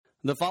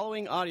The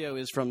following audio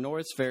is from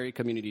Norris Ferry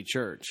Community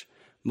Church.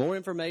 More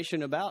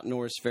information about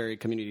Norris Ferry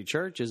Community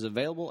Church is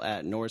available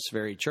at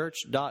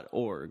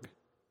norrisferrychurch.org.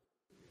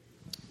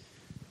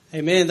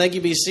 Amen. Thank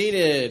you. Be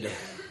seated.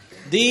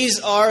 These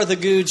are the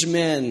Googe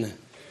men.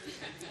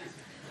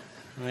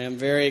 I am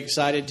very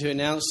excited to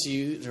announce to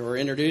you, or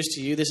introduce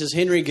to you, this is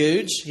Henry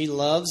Googe. He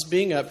loves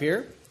being up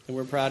here, and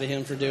we're proud of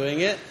him for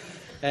doing it.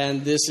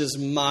 And this is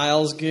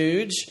Miles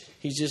Googe.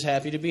 He's just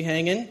happy to be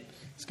hanging.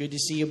 It's good to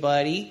see you,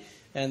 buddy.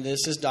 And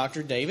this is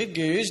Dr. David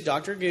Googe.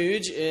 Dr.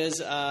 Googe is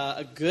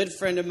a good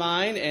friend of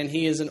mine, and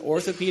he is an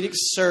orthopedic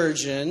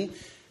surgeon.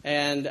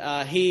 And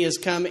he is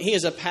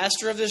a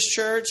pastor of this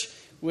church,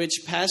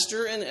 which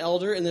pastor and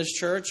elder in this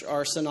church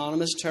are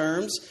synonymous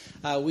terms.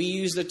 We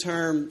use the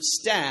term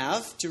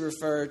staff to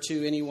refer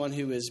to anyone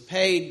who is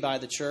paid by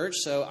the church.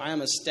 So I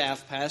am a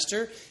staff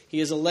pastor.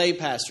 He is a lay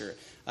pastor.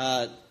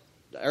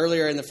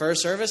 Earlier in the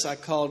first service, I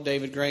called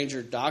David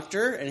Granger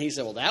doctor, and he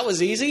said, well, that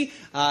was easy.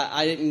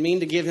 I didn't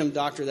mean to give him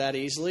doctor that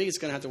easily. He's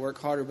going to have to work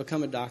harder to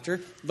become a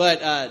doctor.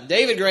 But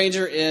David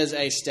Granger is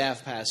a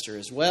staff pastor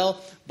as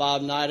well.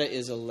 Bob Nida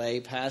is a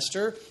lay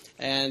pastor.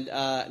 And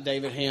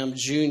David Ham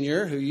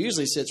Jr., who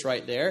usually sits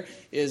right there,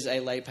 is a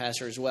lay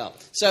pastor as well.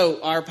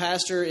 So our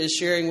pastor is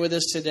sharing with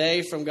us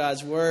today from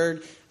God's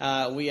Word.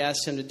 We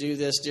asked him to do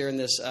this during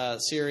this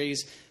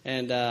series,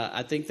 and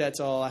I think that's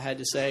all I had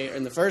to say.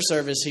 In the first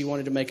service, he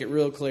wanted to make it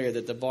real clear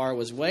that the bar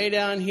was way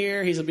down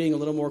here. He's being a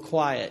little more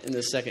quiet in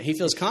this second. He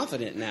feels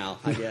confident now,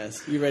 I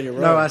guess. You ready to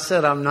roll? No, I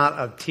said I'm not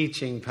a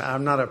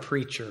I'm not a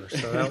preacher,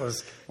 so that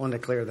was wanted to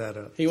clear that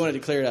up. He wanted to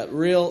clear it up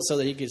real so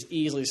that he could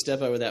easily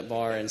step over that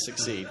bar and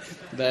succeed.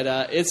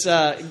 But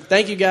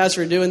thank you guys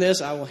for doing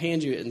this. I will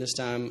hand you it in this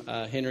time.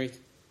 Henry,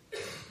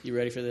 you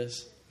ready for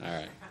this? All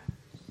right.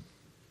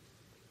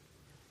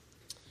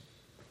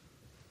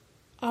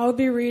 I'll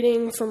be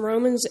reading from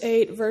Romans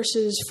 8,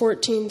 verses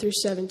 14 through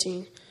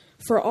 17.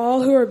 For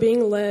all who are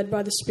being led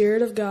by the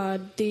Spirit of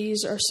God,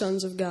 these are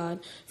sons of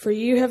God. For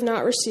you have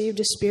not received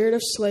a spirit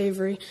of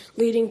slavery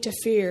leading to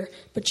fear,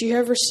 but you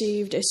have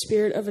received a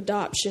spirit of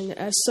adoption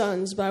as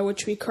sons, by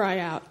which we cry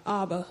out,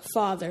 Abba,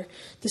 Father.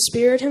 The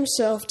Spirit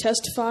himself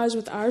testifies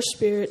with our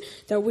spirit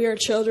that we are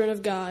children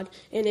of God,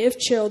 and if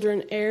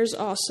children, heirs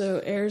also,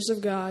 heirs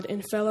of God,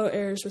 and fellow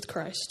heirs with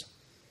Christ.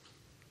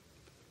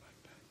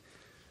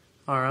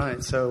 All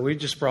right, so we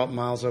just brought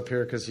Miles up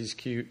here because he's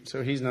cute,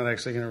 so he's not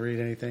actually going to read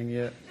anything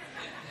yet.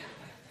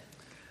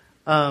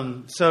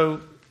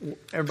 So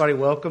everybody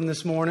welcome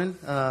this morning.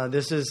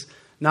 This is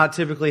not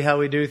typically how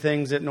we do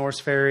things at Norris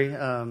Ferry,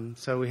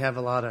 so we have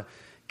a lot of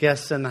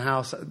guests in the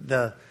house.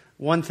 The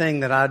one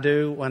thing that I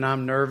do when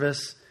I'm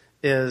nervous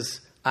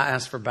is I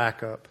ask for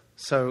backup.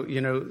 So,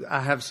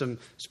 I have some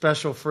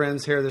special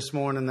friends here this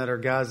morning that are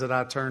guys that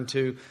I turn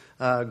to.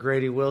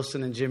 Grady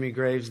Wilson and Jimmy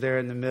Graves there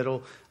in the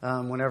middle.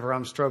 Whenever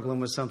I'm struggling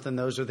with something,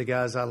 those are the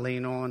guys I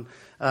lean on.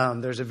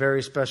 There's a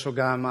very special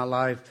guy in my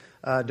life,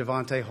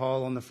 Devontae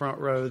Hall on the front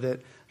row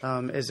that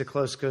is a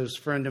close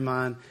friend of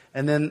mine.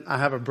 And then I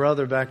have a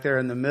brother back there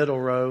in the middle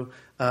row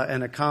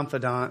and a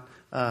confidant,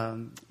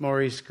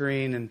 Maurice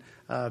Green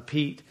and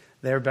Pete.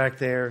 They're back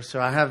there.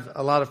 So I have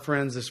a lot of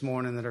friends this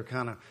morning that are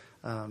kind of,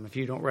 if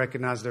you don't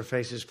recognize their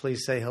faces,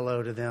 please say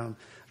hello to them.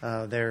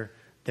 They're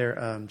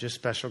just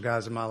special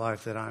guys in my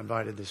life that I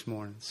invited this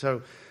morning.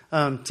 So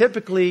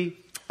typically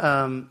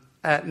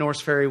at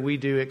Norris Ferry, we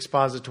do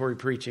expository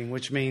preaching,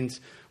 which means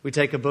we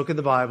take a book of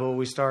the Bible,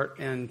 we start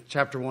in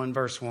chapter 1,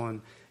 verse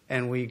 1,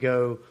 and we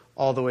go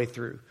all the way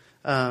through.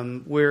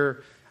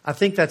 I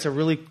think that's a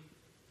really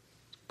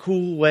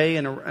cool way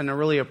and a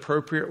really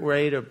appropriate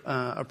way to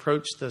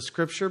approach the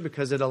Scripture,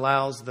 because it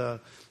allows the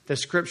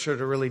Scripture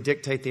to really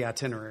dictate the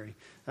itinerary.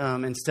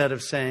 Instead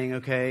of saying,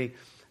 okay,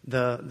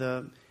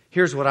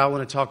 here's what I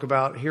want to talk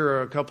about. Here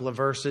are a couple of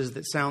verses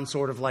that sound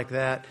sort of like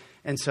that.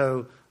 And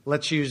so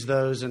let's use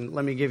those and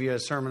let me give you a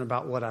sermon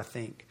about what I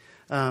think.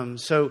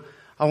 So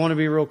I want to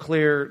be real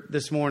clear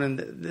this morning.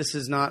 This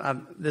is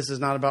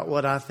not about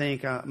what I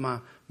think.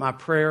 My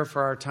prayer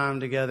for our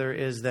time together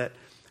is that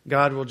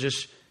God will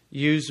just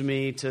use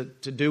me to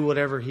do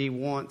whatever He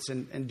wants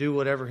and do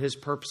whatever His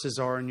purposes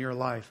are in your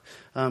life.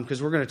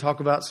 Because we're going to talk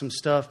about some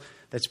stuff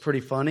that's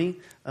pretty funny.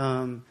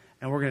 And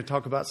we're going to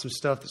talk about some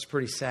stuff that's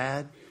pretty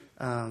sad.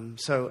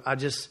 So I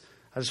just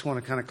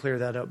want to kind of clear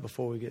that up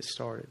before we get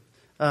started.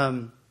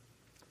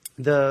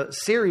 The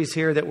series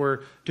here that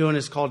we're doing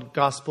is called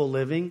Gospel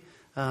Living,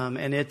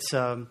 and it's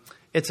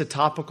a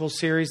topical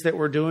series that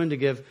we're doing to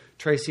give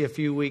Tracy a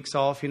few weeks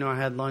off. I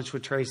had lunch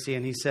with Tracy,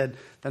 and he said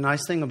the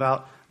nice thing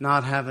about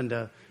not having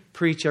to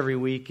preach every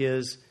week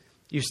is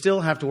you still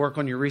have to work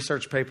on your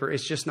research paper.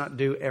 It's just not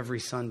due every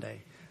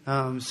Sunday.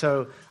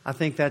 So I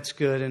think that's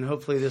good, and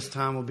hopefully this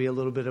time will be a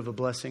little bit of a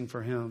blessing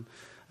for him.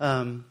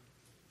 Bob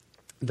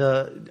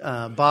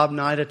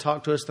Nida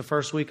talked to us the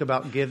first week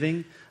about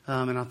giving,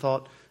 and I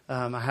thought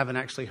I haven't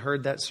actually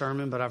heard that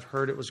sermon, but I've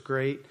heard it was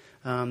great.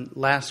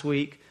 Last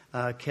week,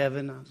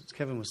 Kevin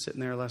was sitting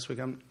there last week,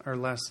 or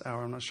last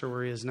hour. I'm not sure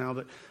where he is now,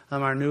 but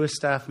our newest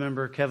staff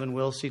member, Kevin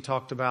Wilsey,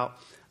 talked about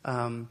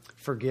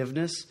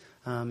forgiveness.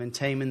 and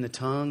taming the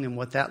tongue and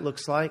what that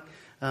looks like.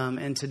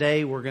 And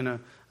today we're going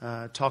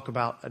to talk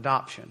about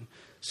adoption.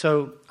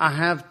 So I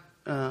have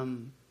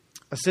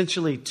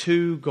essentially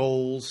two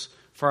goals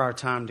for our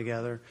time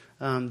together.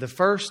 The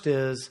first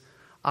is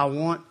I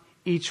want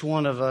each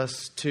one of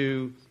us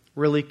to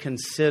really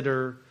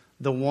consider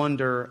the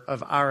wonder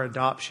of our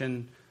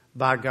adoption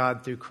by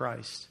God through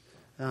Christ.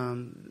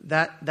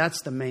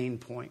 That's the main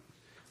point.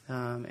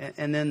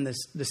 And then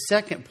the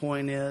second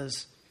point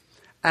is,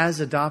 as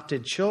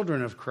adopted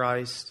children of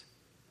Christ,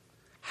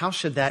 how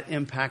should that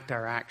impact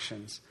our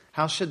actions?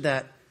 How should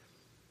that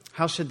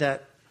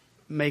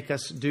make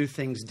us do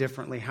things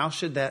differently? How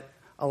should that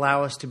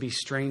allow us to be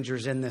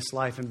strangers in this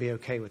life and be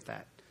okay with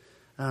that?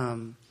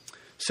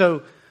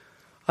 So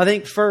I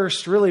think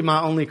first, really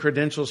my only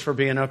credentials for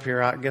being up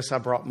here, I guess I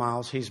brought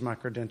Miles, he's my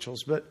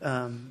credentials, but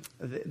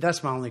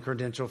that's my only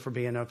credential for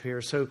being up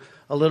here. So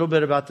a little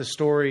bit about the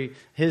story,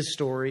 his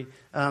story.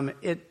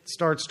 It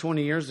starts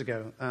 20 years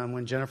ago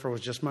when Jennifer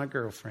was just my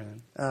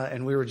girlfriend,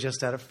 and we were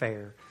just at a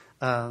fair.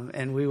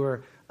 And we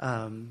were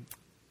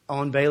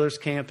on Baylor's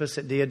campus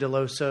at Dia de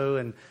Loso,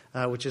 and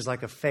which is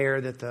like a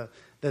fair that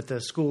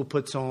the school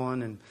puts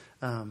on,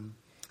 and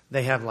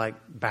they have like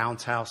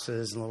bounce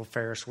houses and little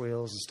Ferris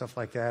wheels and stuff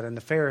like that. And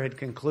the fair had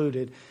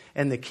concluded,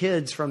 and the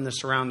kids from the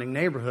surrounding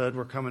neighborhood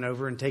were coming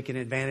over and taking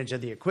advantage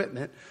of the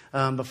equipment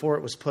before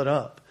it was put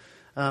up.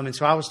 And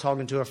so I was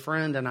talking to a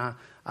friend, and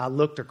I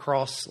looked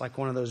across like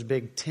one of those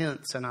big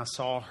tents, and I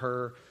saw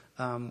her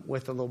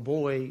with a little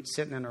boy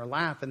sitting in her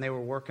lap, and they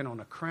were working on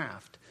a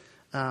craft.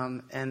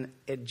 And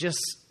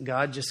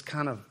God just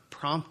kind of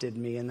prompted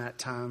me in that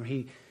time.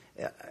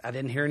 I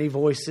didn't hear any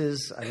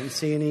voices. I didn't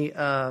see any,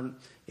 I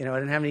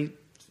didn't have any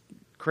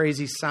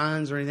crazy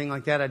signs or anything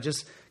like that. I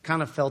just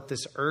kind of felt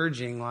this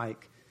urging,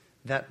 like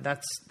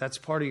that's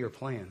part of your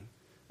plan.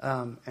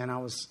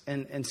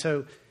 And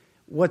so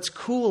what's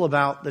cool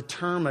about the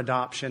term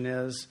adoption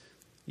is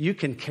you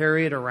can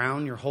carry it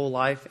around your whole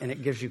life, and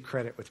it gives you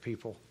credit with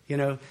people.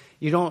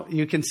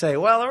 You can say,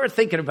 well, we're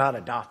thinking about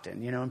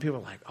adopting, and people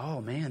are like,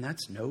 oh man,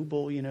 that's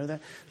noble.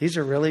 That these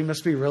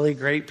must be really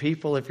great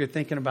people if you're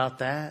thinking about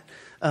that.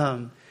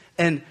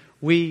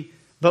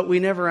 But we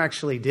never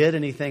actually did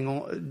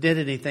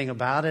anything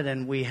about it.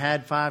 And we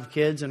had 5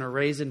 kids and are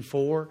raising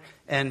 4.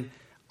 And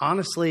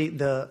honestly,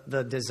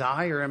 the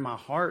desire in my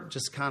heart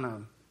just kind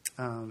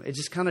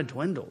of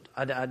dwindled.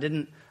 I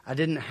didn't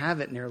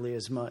have it nearly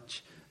as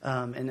much.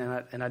 And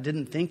I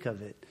didn't think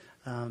of it.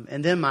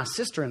 And then my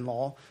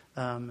sister-in-law,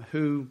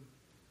 who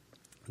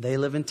they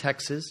live in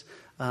Texas,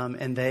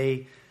 and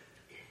they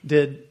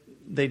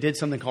did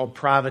something called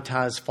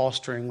privatized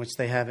fostering, which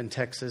they have in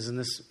Texas. And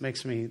this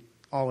makes me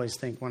always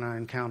think when I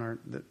encounter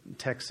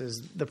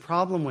Texas. The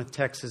problem with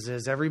Texas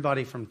is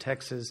everybody from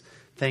Texas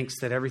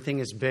thinks that everything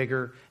is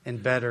bigger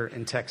and better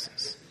in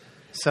Texas.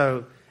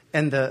 So,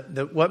 and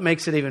what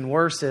makes it even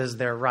worse is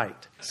they're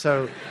right.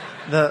 So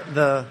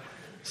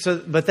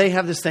but they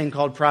have this thing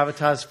called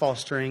privatized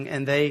fostering,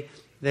 and they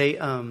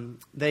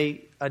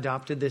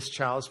adopted this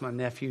child. It's my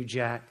nephew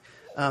Jack,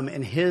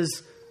 and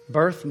his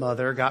birth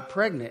mother got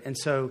pregnant. And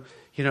so,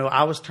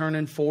 I was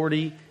turning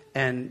 40,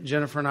 and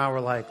Jennifer and I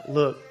were like,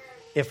 "Look,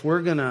 if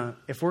we're gonna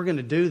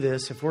do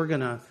this, if we're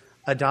gonna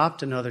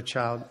adopt another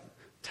child,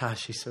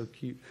 Tashi's so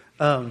cute.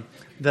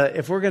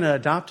 If we're gonna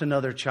adopt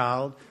another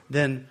child,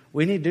 then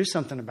we need to do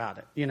something about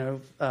it.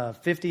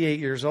 58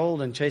 years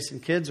old and chasing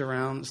kids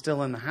around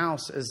still in the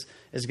house is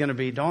going to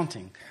be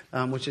daunting,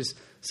 which is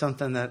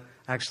something that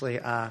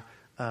actually I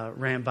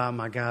ran by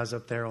my guys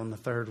up there on the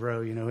third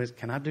row.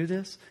 Can I do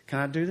this? Can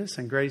I do this?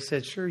 And Grace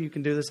said, sure, you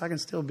can do this. I can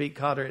still beat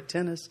Cotter at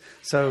tennis,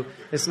 so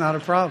it's not a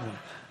problem.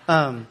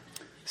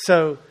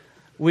 So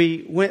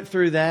we went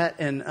through that,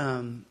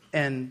 and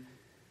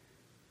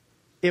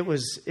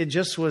it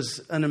just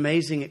was an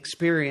amazing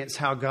experience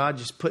how God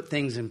just put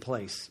things in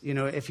place.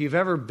 If you've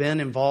ever been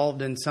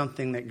involved in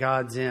something that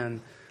God's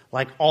in,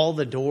 like all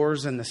the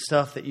doors and the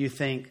stuff that you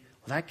think,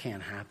 well, that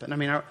can't happen. I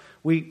mean,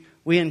 we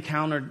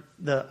encountered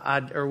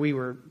we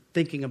were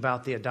thinking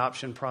about the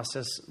adoption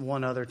process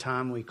one other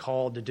time. We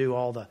called to do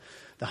all the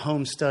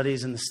home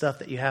studies and the stuff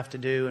that you have to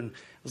do. And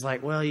it was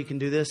like, well, you can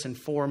do this in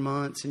 4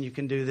 months, and you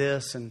can do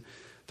this in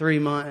 3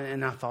 months.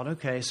 And I thought,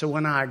 okay. So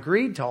when I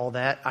agreed to all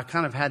that, I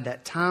kind of had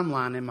that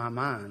timeline in my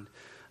mind.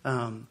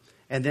 And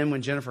then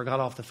when Jennifer got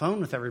off the phone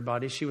with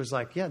everybody, she was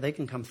like, yeah, they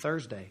can come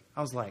Thursday.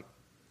 I was like,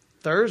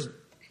 Thursday?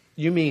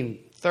 You mean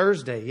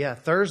Thursday? Yeah,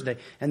 Thursday.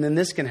 And then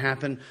this can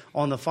happen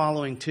on the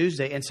following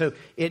Tuesday. And so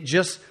it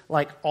just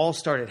like all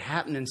started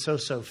happening so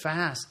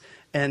fast.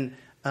 And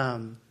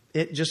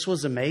it just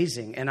was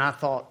amazing. And I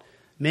thought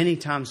many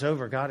times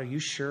over, God, are you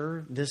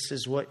sure this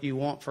is what you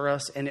want for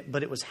us?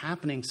 But it was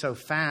happening so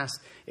fast,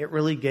 it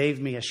really gave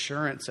me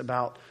assurance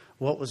about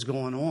what was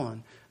going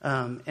on.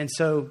 And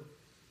so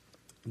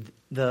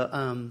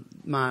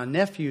my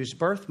nephew's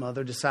birth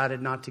mother decided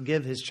not to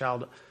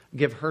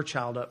give her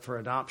child up for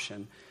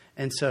adoption.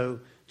 And so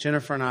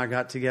Jennifer and I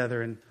got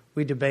together, and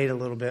we debate a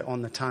little bit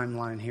on the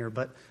timeline here,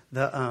 but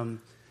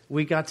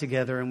we got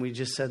together and we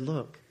just said,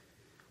 look,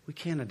 we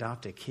can't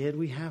adopt a kid.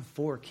 We have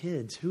 4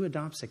 kids. Who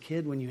adopts a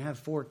kid when you have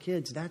 4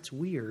 kids? That's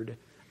weird.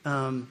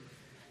 And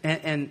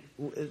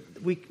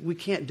we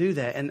can't do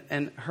that.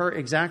 And her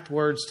exact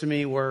words to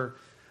me were,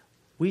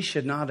 we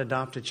should not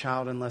adopt a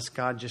child unless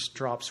God just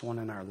drops one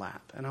in our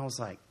lap. And I was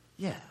like,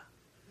 yeah.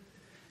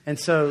 And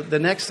so the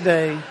next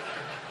day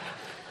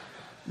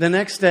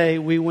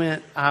we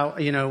went out,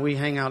 we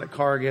hang out at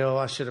Cargill.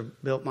 I should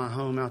have built my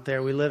home out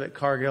there. We live at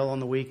Cargill on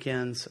the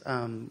weekends.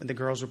 The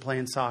girls were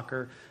playing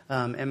soccer,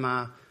 and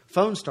my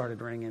phone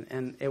started ringing,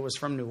 and it was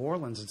from New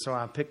Orleans. And so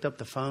I picked up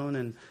the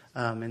phone,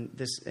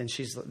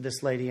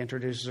 this lady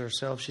introduces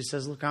herself. She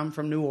says, "Look, I'm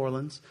from New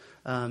Orleans,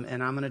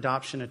 and I'm an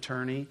adoption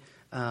attorney,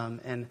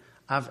 and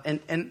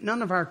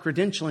none of our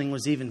credentialing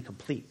was even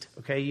complete.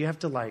 Okay, you have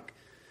to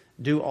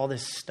do all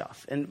this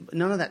stuff, and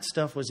none of that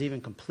stuff was even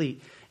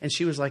complete." And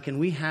she was like, "And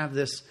we have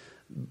this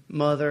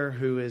mother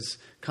who is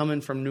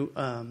coming from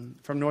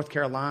North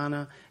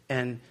Carolina,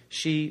 and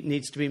she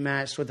needs to be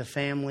matched with a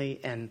family."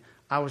 And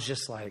I was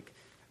just like,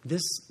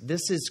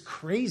 This is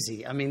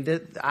crazy. I mean,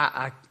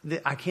 I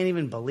can't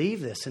even believe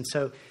this. And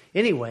so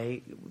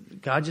anyway,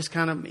 God just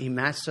He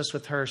matched us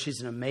with her. She's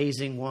an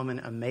amazing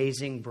woman,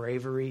 amazing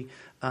bravery,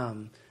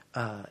 to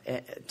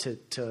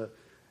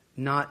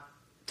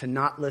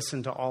not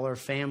listen to all her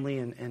family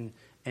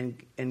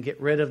and get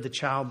rid of the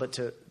child,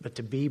 but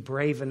to be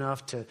brave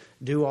enough to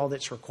do all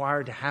that's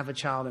required to have a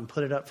child and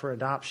put it up for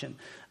adoption.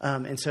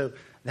 And so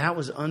that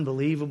was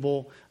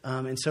unbelievable.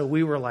 And so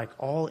we were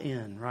all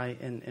in, right?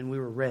 And we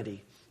were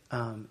ready.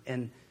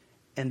 And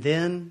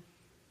then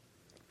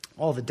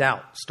all the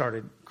doubt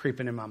started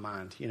creeping in my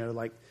mind.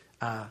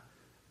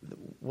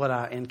 What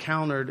I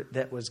encountered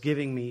that was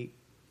giving me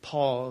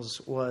pause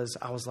was,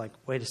 I was like,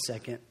 wait a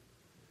second.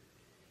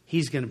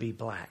 He's going to be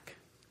black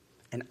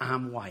and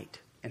I'm white.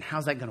 And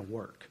how's that going to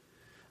work?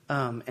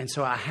 And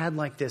so I had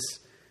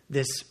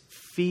this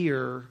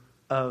fear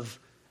of,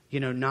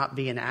 not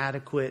being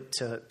adequate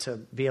to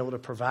be able to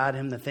provide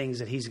him the things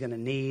that he's going to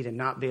need and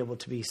not be able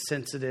to be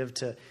sensitive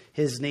to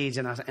his needs.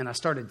 And I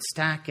started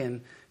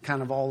stacking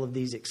kind of all of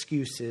these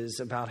excuses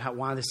about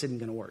why this isn't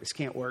going to work. This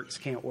can't work. This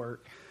can't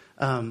work.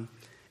 And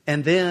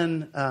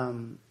then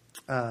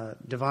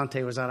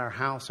Devontae was at our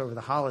house over the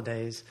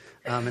holidays,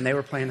 and they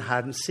were playing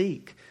hide and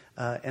seek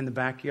in the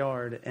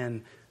backyard.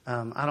 And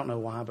I don't know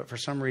why, but for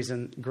some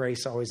reason,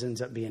 Grace always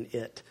ends up being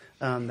it.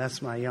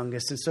 That's my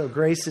youngest. And so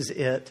Grace is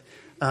it.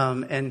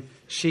 And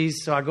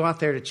so I go out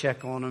there to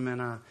check on him,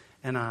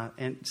 and I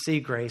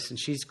see Grace, and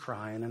she's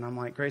crying, and I'm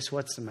like, "Grace,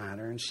 what's the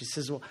matter?" And she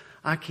says, "Well,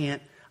 I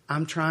can't.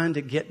 I'm trying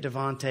to get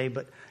Devontae,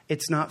 but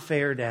it's not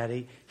fair,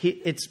 Daddy.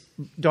 It's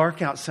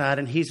dark outside,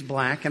 and he's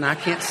black, and I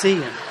can't see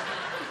him."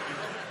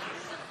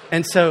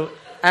 And so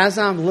as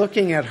I'm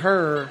looking at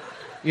her,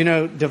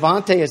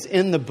 Devontae is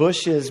in the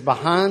bushes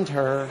behind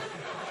her,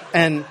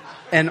 and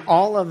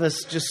all of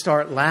us just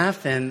start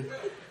laughing,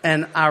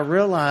 and I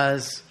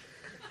realize,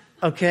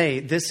 okay,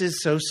 this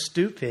is so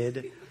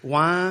stupid.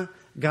 Why?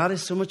 God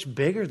is so much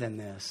bigger than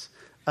this.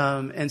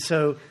 And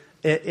so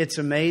it's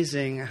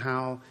amazing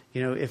how,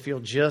 if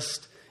you'll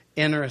just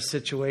enter a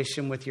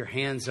situation with your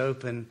hands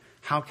open,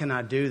 how can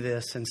I do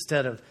this?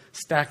 Instead of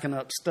stacking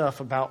up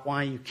stuff about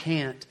why you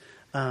can't,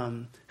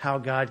 how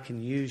God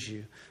can use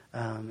you.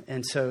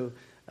 And so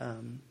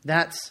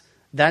that's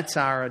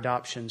our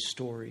adoption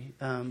story.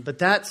 But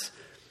that's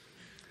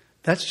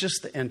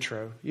just the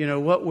intro.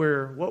 What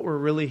we're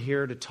really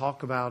here to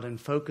talk about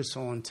and focus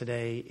on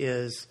today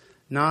is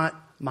not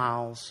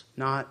Miles,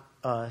 not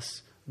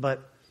us,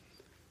 but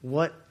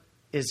what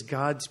is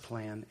God's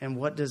plan and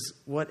what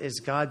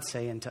is God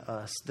saying to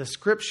us? The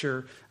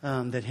scripture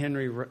that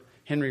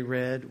Henry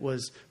read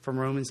was from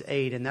Romans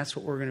 8, and that's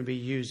what we're going to be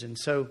using.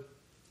 So,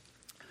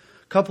 a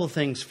couple of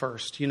things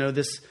first.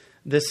 The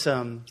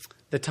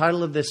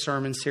title of this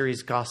sermon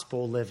series,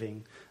 Gospel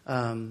Living.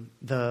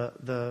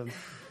 The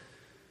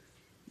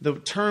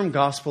term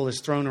gospel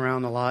is thrown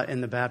around a lot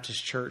in the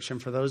Baptist church,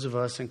 and for those of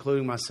us,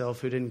 including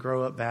myself, who didn't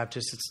grow up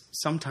Baptist,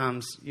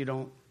 sometimes we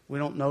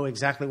don't know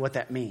exactly what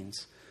that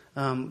means.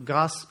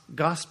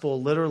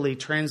 Gospel, literally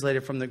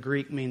translated from the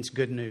Greek, means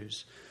good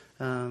news,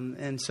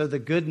 and so the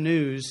good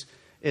news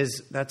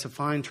that's a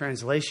fine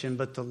translation.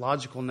 But the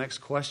logical next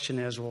question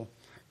is, well,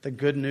 the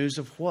good news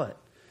of what?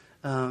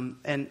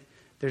 And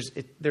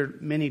there are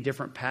many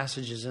different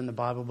passages in the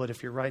Bible, but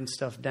if you're writing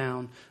stuff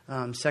down,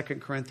 2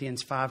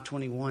 Corinthians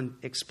 5:21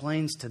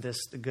 explains to this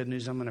the good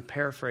news. I'm going to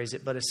paraphrase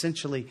it, but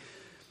essentially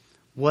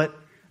what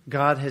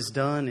God has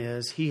done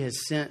is He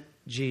has sent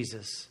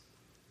Jesus.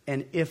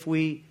 And if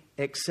we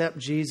accept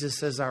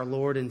Jesus as our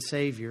Lord and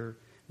Savior,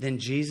 then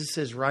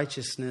Jesus'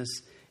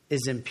 righteousness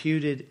is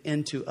imputed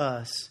into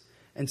us.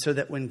 And so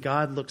that when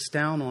God looks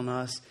down on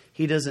us,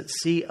 He doesn't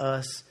see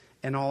us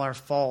and all our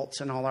faults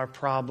and all our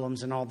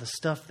problems and all the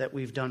stuff that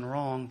we've done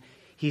wrong.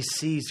 He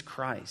sees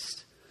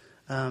Christ.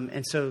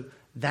 And so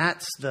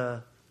that's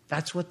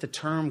what the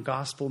term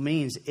gospel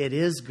means. It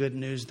is good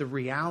news. The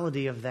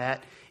reality of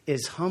that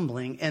is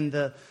humbling, and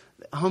the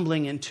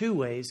humbling in two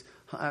ways.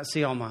 I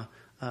see all my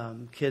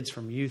kids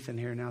from youth in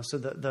here now. So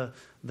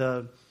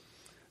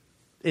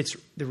it's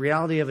the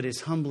reality of it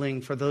is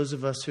humbling for those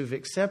of us who've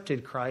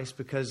accepted Christ,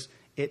 because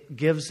it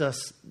gives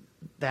us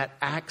that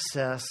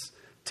access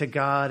to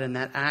God and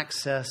that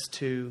access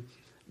to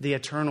the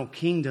eternal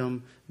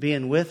kingdom,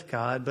 being with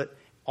God. But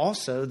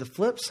also the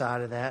flip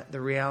side of that,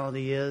 the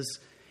reality is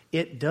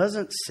it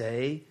doesn't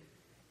say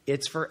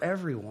it's for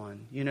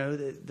everyone. You know,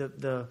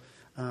 the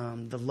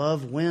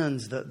Love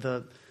Wins,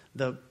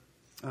 the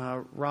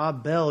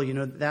Rob Bell, you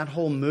know, that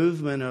whole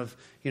movement of,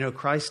 you know,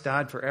 Christ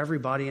died for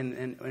everybody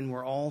and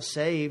we're all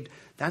saved.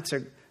 That's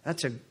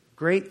a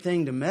great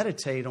thing to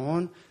meditate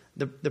on.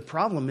 The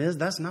problem is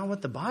that's not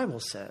what the Bible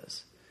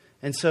says.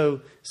 And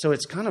so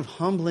it's kind of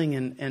humbling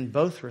in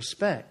both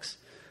respects.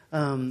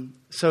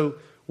 So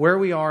where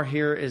we are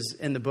here is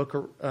in the book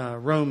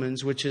of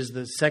Romans, which is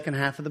the second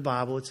half of the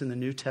Bible. It's in the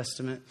New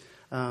Testament.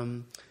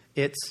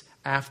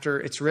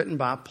 It's written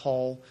by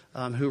Paul,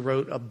 who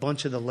wrote a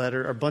bunch of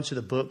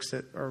the books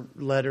that are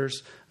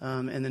letters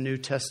in the New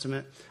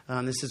Testament.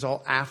 This is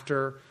all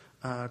after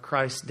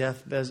Christ's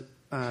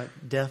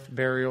death,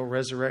 burial,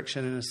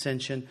 resurrection, and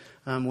ascension.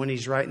 When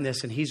he's writing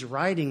this, and he's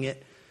writing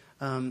it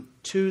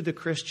to the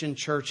Christian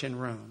church in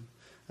Rome,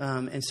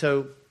 and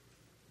so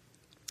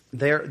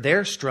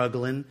they're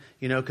struggling,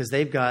 you know, because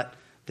they've got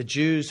the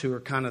Jews who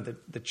are kind of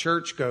the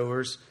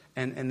churchgoers.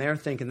 And they're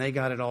thinking they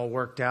got it all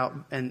worked out,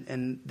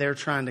 and they're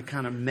trying to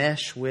kind of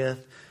mesh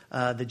with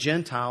the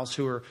Gentiles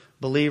who are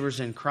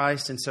believers in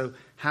Christ, and so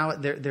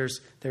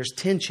there's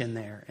tension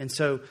there. And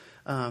so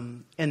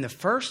in the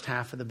first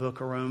half of the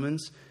book of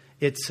Romans,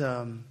 it's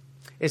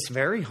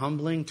very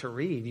humbling to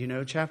read. You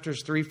know,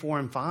 chapters 3, 4,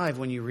 and 5.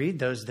 When you read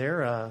those,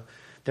 they're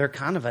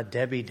kind of a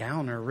Debbie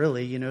Downer,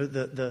 really. You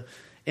know,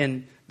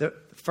 in the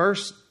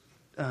first,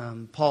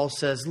 Paul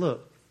says,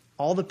 "Look,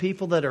 all the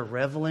people that are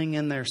reveling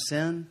in their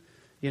sin."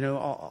 You know,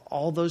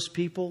 all those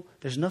people,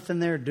 there's nothing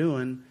they're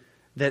doing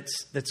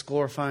that's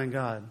glorifying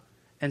God.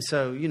 And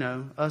so, you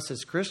know, us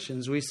as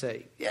Christians, we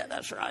say, yeah,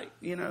 that's right.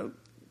 You know,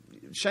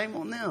 shame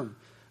on them.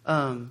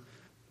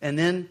 And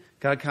then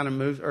Paul kind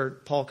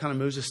of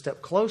moves a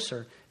step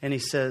closer, and he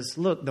says,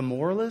 look, the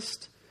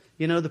moralist,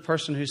 you know, the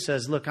person who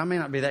says, look, I may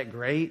not be that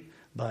great,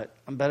 but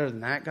I'm better than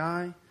that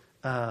guy.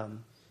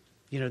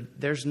 You know,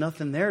 there's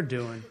nothing they're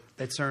doing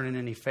that's earning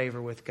any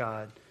favor with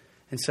God.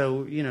 And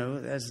so, you know,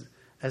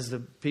 as the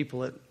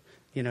people at,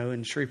 you know,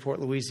 in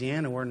Shreveport,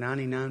 Louisiana, where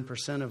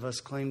 99% of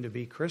us claim to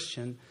be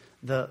Christian,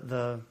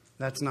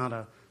 that's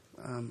not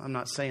I'm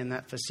not saying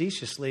that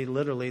facetiously.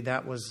 Literally,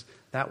 that was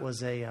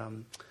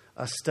a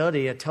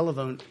study, a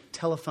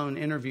telephone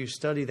interview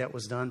study that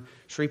was done.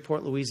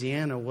 Shreveport,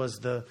 Louisiana was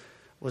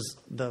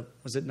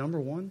it number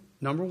one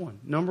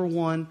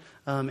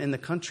in the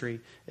country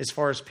as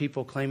far as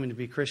people claiming to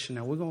be Christian.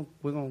 Now we're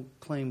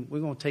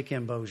gonna take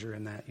in Bossier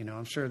in that. You know,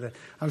 I'm sure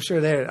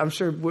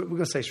we're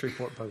gonna say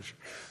Shreveport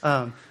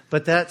Bossier.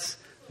 But that's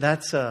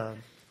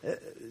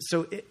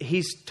so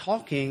he's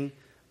talking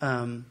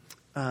to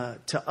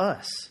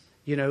us.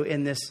 You know,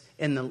 in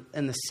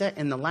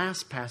the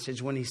last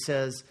passage when he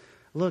says,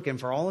 look, and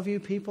for all of you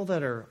people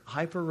that are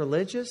hyper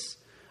religious,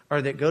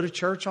 or that go to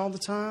church all the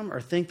time,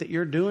 or think that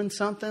you're doing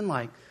something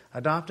like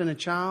adopting a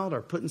child,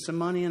 or putting some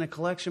money in a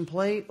collection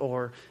plate,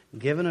 or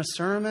giving a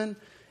sermon,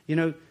 you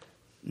know,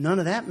 none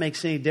of that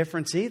makes any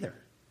difference either.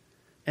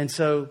 And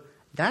so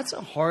that's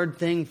a hard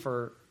thing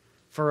for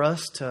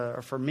us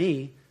or for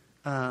me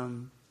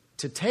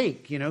to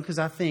take, you know, because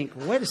I think,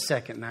 wait a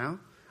second now,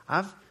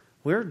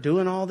 we're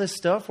doing all this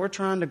stuff, we're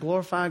trying to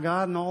glorify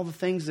God and all the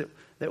things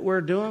that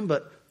we're doing,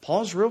 but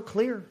Paul's real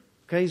clear.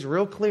 Okay, he's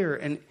real clear,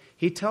 and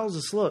he tells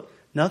us, look,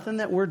 nothing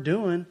that we're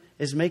doing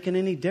is making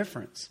any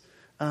difference.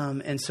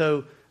 And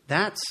so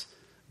that's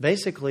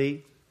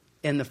basically,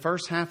 in the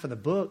first half of the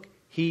book,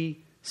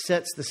 he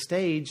sets the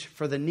stage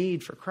for the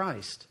need for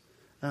Christ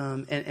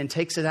and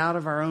takes it out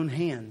of our own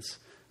hands.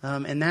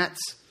 And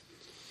that's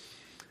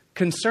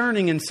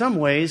concerning in some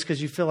ways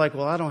because you feel like,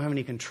 well, I don't have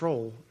any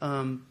control.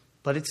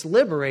 But it's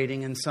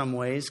liberating in some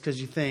ways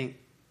because you think,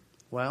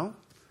 well,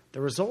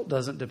 the result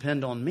doesn't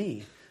depend on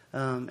me.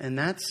 And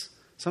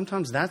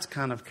sometimes that's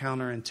kind of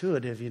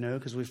counterintuitive, you know,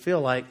 because we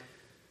feel like,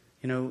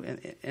 you know,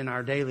 in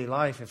our daily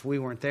life, if we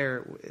weren't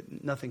there,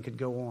 nothing could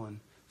go on.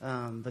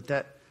 But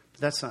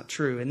that's not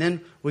true. And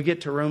then we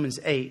get to Romans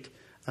 8,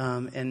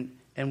 and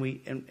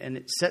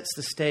it sets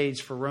the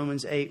stage for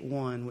Romans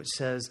 8:1, which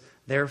says,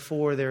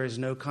 "Therefore there is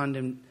no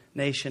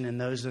condemnation in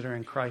those that are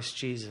in Christ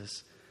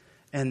Jesus."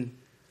 And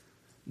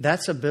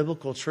that's a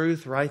biblical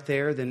truth right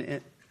there.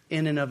 Then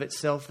in and of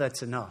itself,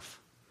 that's enough.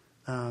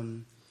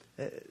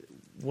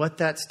 What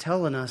that's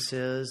telling us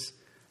is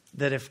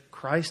that if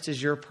Christ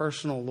is your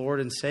personal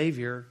Lord and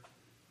Savior,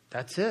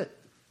 that's it.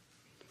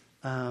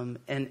 And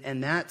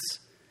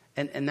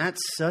that's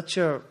such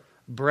a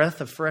breath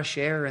of fresh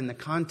air in the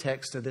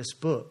context of this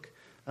book.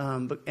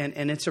 And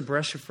it's a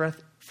breath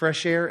of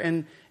fresh air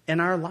in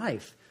our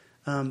life.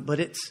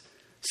 But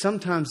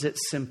sometimes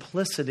its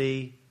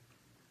simplicity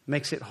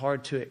makes it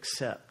hard to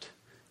accept.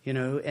 You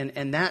know,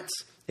 and that's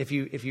if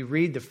you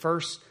read the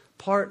first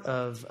part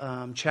of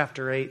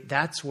chapter 8,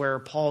 that's where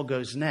Paul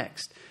goes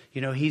next.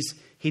 You know,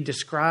 he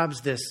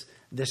describes this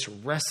this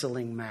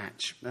wrestling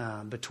match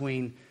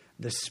between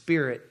the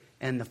spirit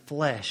and the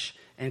flesh,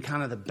 and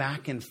kind of the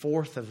back and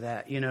forth of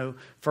that.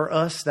 For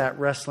us, that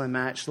wrestling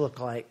match looked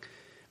like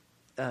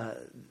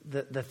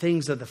the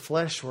things of the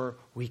flesh were,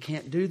 we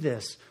can't do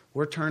this.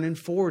 We're turning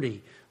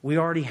 40. We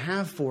already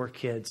have 4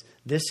 kids.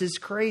 This is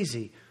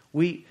crazy.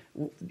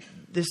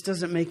 This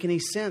doesn't make any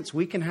sense.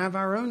 We can have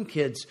our own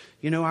kids,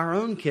 our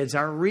own kids,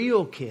 our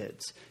real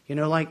kids.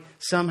 Like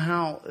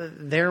somehow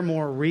they're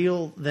more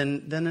real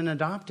than an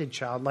adopted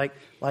child. Like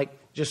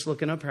just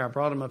looking up here, I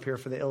brought him up here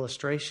for the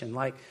illustration.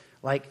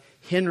 Like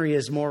Henry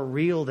is more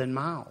real than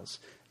Miles.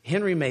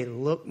 Henry may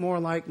look more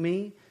like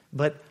me,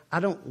 but I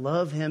don't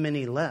love him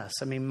any less.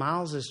 I mean,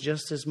 Miles is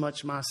just as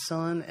much my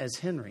son as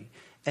Henry.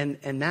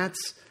 And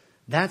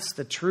that's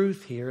the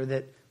truth here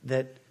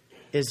that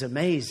is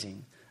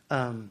amazing.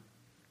 And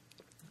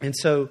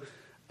so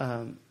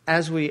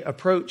as we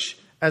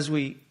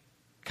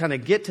kind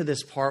of get to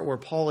this part where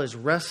Paul is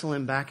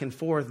wrestling back and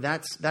forth,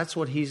 that's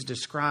what he's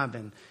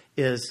describing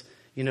is,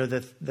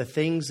 the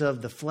things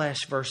of the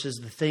flesh versus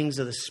the things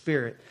of the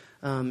spirit.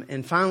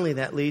 And finally,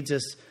 that leads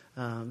us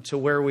to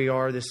where we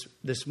are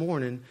this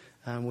morning,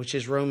 which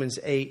is Romans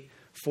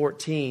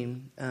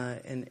 8:14.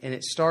 And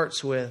it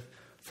starts with,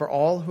 for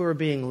all who are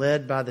being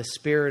led by the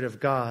Spirit of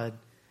God,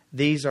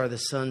 these are the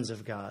sons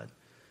of God.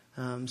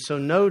 So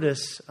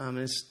notice, and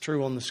it's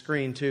true on the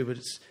screen too, but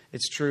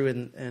it's true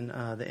in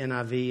the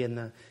NIV and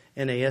the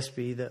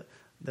NASB.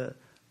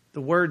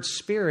 The word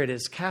spirit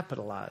is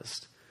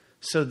capitalized.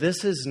 So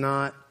this is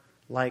not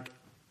like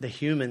the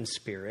human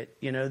spirit.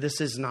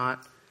 This is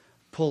not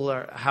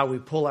how we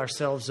pull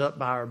ourselves up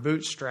by our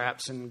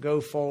bootstraps and go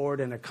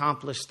forward and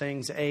accomplish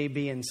things A,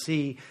 B, and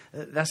C.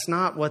 That's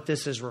not what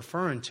this is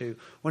referring to.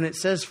 When it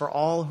says for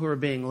all who are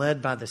being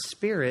led by the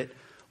Spirit,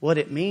 what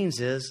it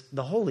means is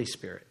the Holy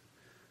Spirit.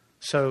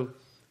 So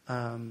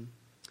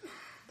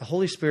the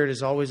Holy Spirit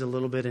is always a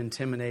little bit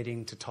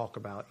intimidating to talk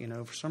about.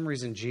 For some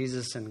reason,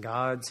 Jesus and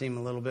God seem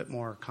a little bit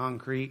more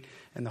concrete,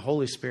 and the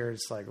Holy Spirit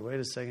is like, wait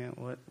a second,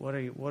 what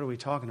are we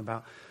talking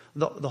about?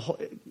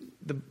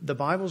 The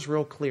Bible's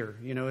real clear.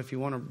 If you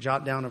want to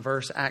jot down a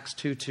verse, Acts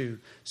 2:2,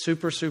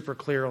 super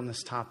clear on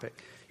this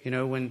topic.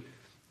 When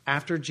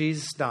after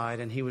Jesus died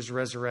and he was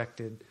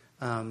resurrected,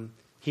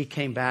 he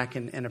came back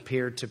and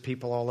appeared to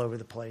people all over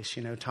the place.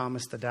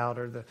 Thomas the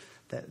doubter,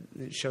 that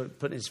showed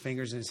putting his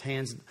fingers in his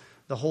hands.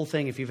 The whole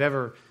thing. If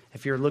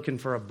you're looking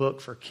for a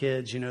book for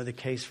kids, The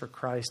Case for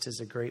Christ is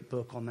a great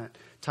book on that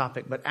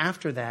topic. But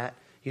after that,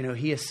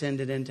 he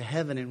ascended into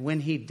heaven, and when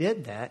he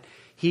did that,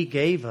 he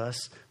gave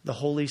us the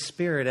Holy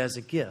Spirit as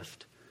a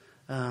gift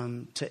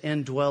to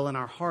indwell in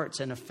our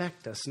hearts and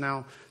affect us.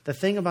 Now, the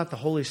thing about the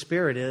Holy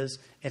Spirit is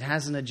it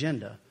has an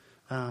agenda.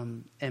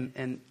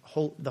 The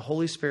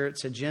Holy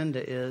Spirit's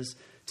agenda is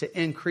to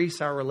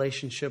increase our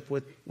relationship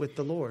with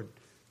the Lord.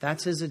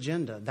 That's his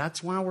agenda.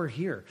 That's why we're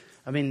here.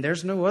 I mean,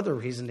 there's no other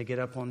reason to get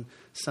up on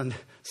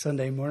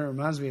Sunday morning. It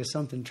reminds me of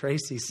something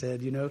Tracy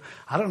said.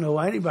 I don't know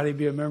why anybody would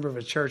be a member of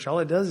a church. All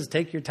it does is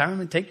take your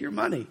time and take your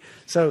money.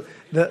 So,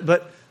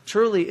 but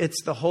truly,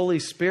 it's the Holy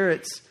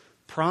Spirit's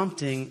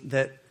prompting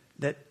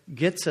that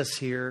gets us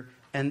here,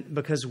 and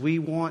because we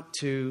want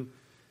to.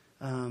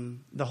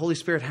 The Holy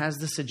Spirit has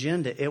this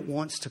agenda. It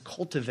wants to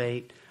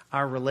cultivate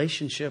our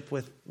relationship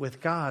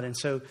with God. And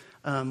so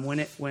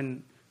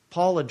when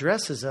Paul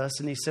addresses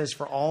us and he says,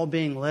 for all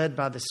being led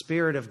by the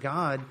Spirit of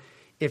God,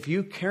 if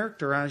you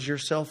characterize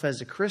yourself as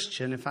a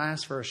Christian, if I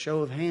ask for a show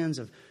of hands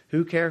of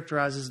who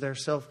characterizes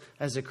themselves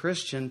as a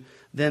Christian,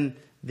 then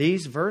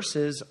these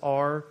verses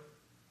are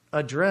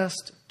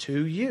addressed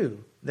to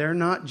you. They're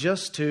not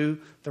just to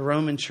the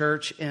Roman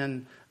church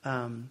in,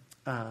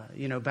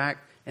 back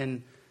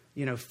in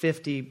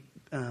 50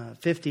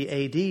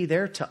 AD,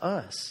 they're to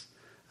us.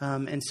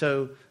 And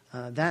so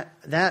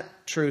that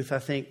truth, I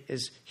think,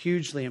 is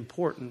hugely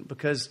important,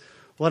 because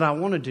what I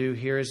want to do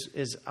here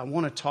is I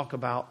want to talk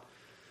about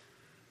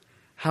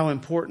how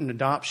important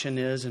adoption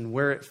is and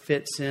where it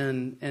fits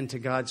into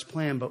God's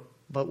plan.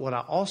 But what I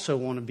also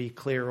want to be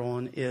clear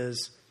on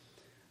is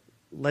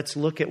let's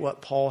look at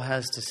what Paul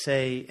has to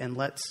say, and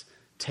let's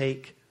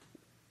take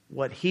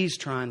what he's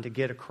trying to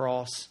get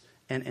across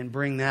and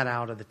bring that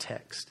out of the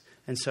text.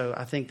 And so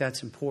I think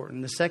that's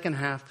important. The second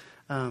half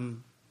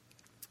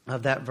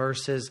of that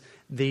verse is,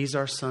 these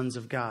are sons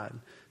of God.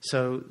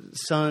 So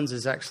sons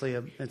is actually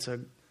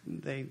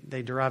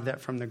they derive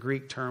that from the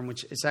Greek term,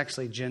 which is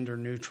actually gender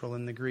neutral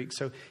in the Greek.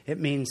 So it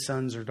means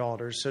sons or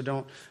daughters. So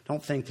don't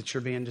think that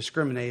you're being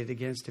discriminated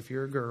against if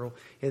you're a girl.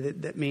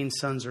 That means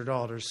sons or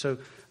daughters. So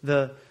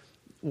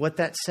what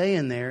that's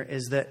saying there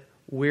is that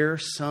we're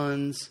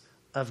sons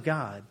of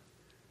God.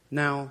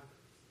 Now,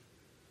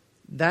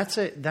 that's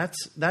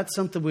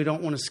something we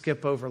don't want to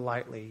skip over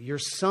lightly. Your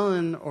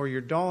son or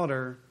your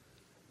daughter,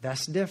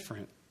 that's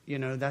different.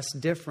 That's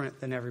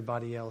different than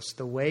everybody else.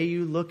 The way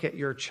you look at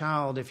your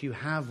child, if you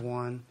have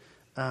one,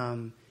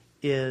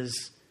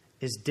 is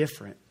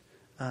different,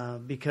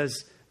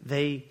 because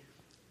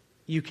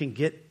you can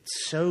get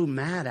so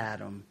mad at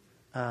them,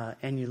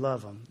 and you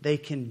love them. They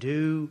can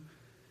do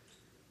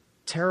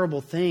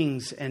terrible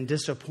things and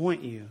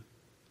disappoint you,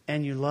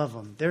 and you love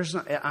them.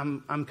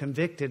 I'm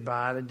convicted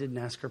by it. I didn't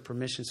ask her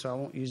permission, so I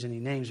won't use any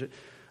names.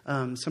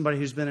 But somebody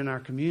who's been in our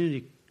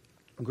community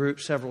group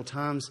several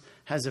times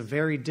has a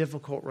very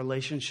difficult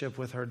relationship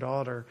with her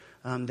daughter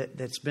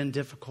that's been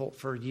difficult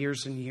for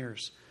years and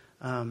years.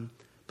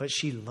 But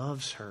she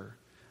loves her.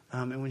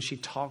 And when she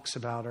talks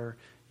about her,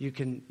 you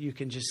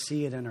can just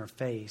see it in her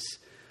face.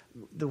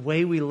 The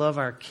way we love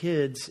our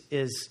kids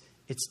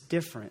it's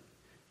different.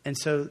 And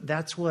so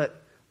that's what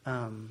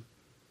I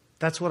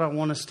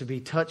want us to be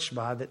touched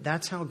by,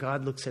 that's how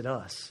God looks at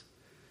us.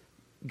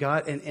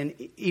 God, and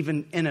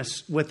even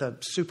with a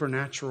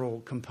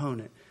supernatural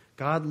component,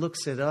 God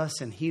looks at us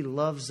and He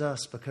loves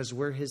us because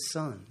we're His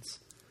sons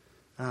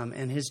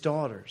and His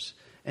daughters.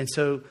 And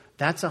so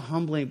that's a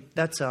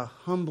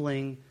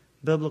humbling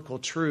biblical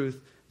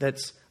truth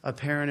that's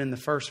apparent in the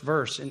first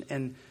verse.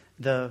 And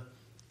the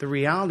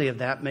reality of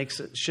that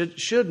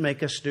should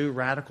make us do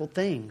radical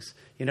things.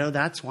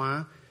 That's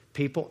why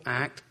people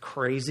act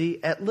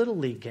crazy at Little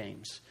League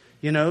games.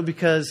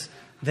 Because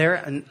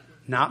they're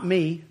not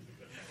me,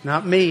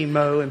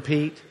 Mo and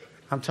Pete.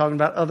 I'm talking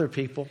about other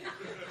people.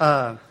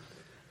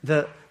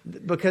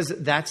 Because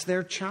that's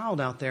their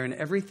child out there, and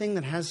everything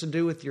that has to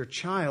do with your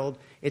child,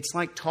 it's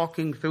like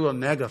talking through a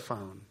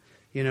megaphone,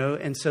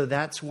 and so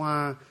that's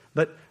why.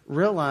 But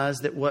realize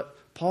that what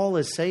Paul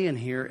is saying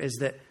here is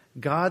that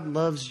God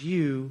loves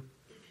you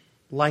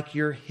like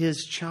you're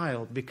His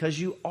child, because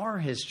you are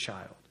His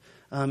child,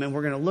 and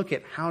we're going to look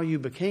at how you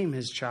became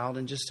His child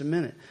in just a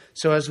minute.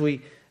 So as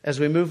we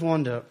move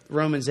on to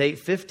Romans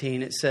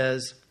 8:15, it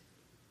says,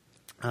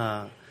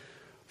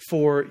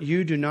 "For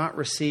you do not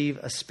receive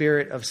a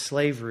spirit of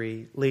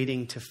slavery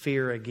leading to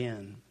fear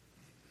again."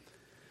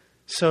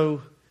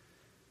 So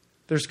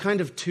there's kind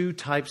of two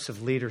types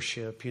of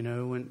leadership,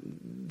 when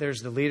there's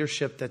the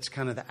leadership that's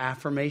kind of the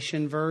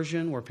affirmation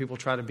version, where people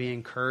try to be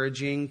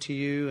encouraging to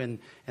you and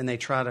they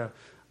try to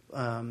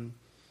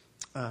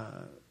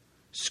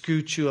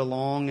scoot you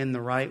along in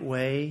the right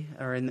way,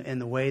 or in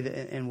the way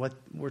that in what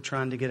we're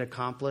trying to get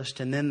accomplished.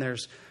 And then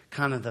there's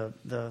kind of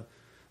the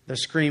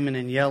screaming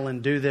and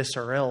yelling, "Do this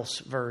or else"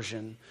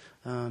 version.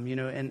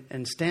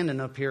 And standing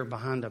up here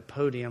behind a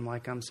podium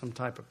like I'm some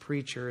type of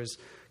preacher is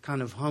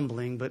kind of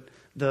humbling. But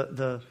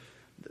the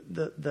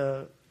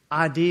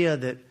idea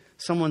that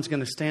someone's going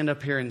to stand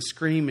up here and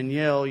scream and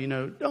yell,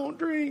 "Don't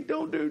drink,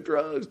 don't do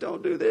drugs,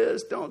 don't do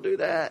this, don't do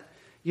that,"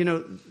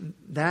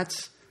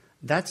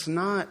 that's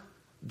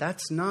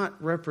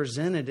not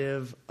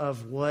representative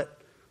of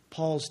what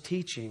Paul's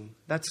teaching.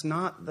 That's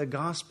not the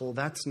gospel.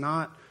 That's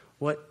not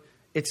what.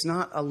 It's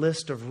not a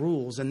list of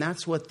rules, and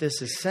that's what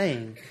this is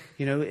saying.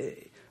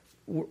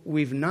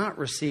 We've not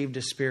received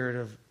a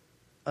spirit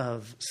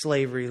of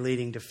slavery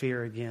leading to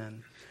fear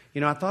again.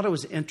 I thought it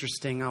was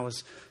interesting. I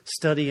was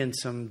studying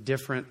some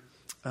different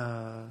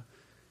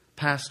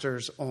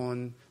pastors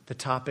on the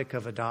topic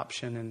of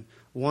adoption, and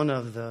one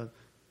of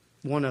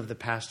the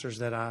pastors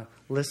that I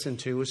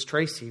listened to was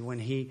Tracy, when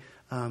he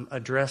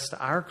addressed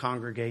our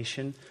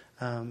congregation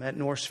at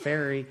Norris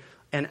Ferry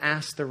and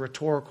asked the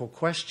rhetorical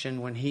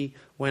question when he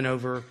went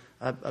over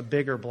a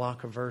bigger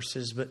block of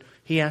verses. But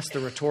he asked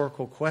the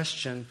rhetorical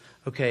question,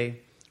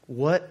 okay,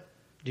 what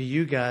do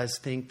you guys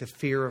think the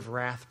fear of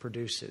wrath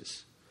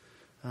produces?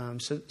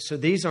 So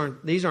these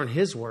aren't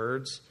his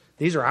words.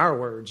 These are our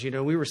words.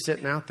 We were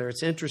sitting out there.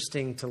 It's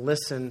interesting to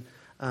listen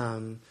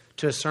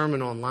to a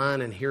sermon online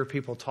and hear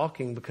people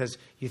talking, because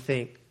you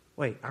think,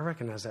 wait, I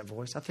recognize that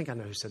voice. I think I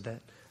know who said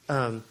that.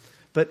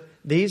 But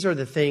these are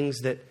the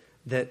things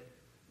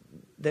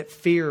that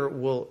fear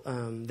will,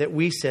 that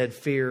we said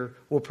fear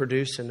will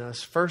produce in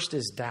us. First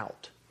is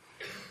doubt.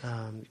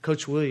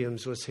 Coach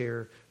Williams was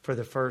here for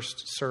the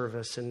first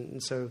service,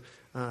 and so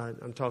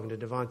I'm talking to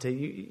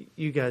Devontae.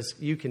 You guys,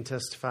 you can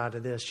testify to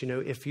this.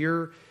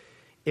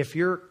 If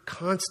you're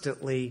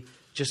constantly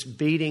just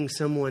beating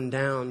someone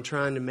down,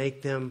 trying to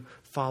make them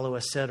follow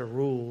a set of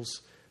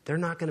rules, they're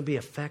not going to be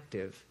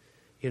effective.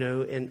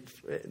 In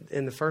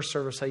the first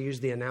service, I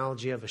used the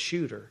analogy of a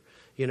shooter.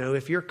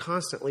 If you're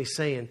constantly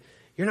saying,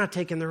 "You're not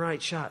taking the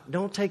right shot.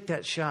 Don't take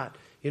that shot.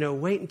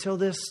 Wait until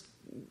this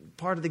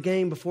part of the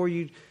game before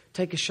you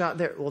take a shot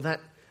there." Well,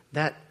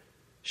 that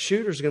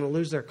shooter's going to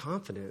lose their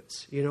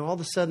confidence. All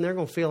of a sudden they're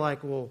going to feel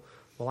like, well,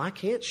 I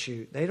can't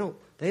shoot. They don't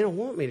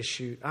want me to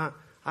shoot.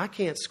 I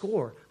can't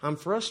score. I'm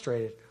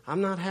frustrated. I'm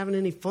not having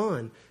any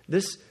fun.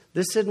 This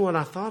isn't what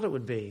I thought it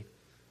would be.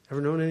 Ever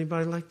known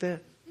anybody like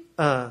that?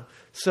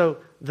 So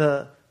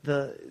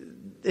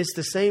it's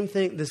the same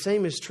thing. The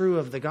same is true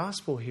of the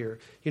gospel here.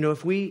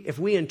 If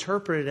we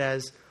interpret it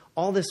as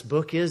all this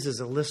book is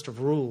a list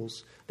of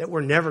rules that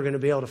we're never going to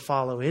be able to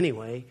follow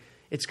anyway,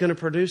 it's going to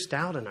produce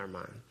doubt in our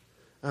mind.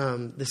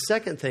 The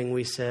second thing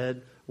we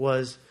said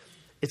was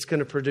it's going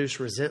to produce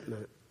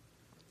resentment.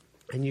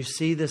 And you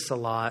see this a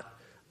lot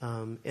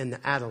in the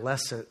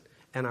adolescent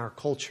and our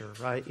culture,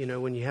 right?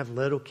 When you have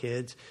little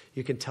kids,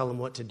 you can tell them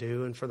what to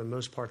do, and for the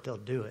most part, they'll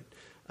do it.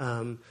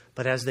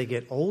 But as they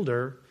get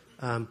older,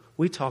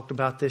 we talked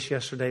about this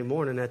yesterday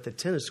morning at the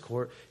tennis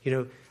court.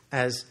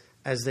 As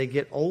as they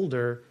get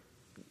older,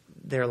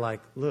 they're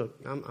like, look,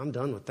 I'm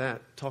done with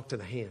that. Talk to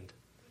the hand.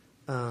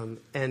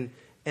 And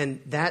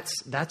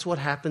that's what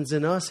happens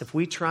in us. If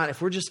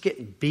we're just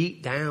getting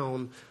beat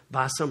down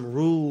by some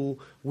rule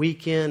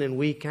week in and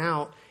week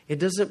out, it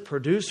doesn't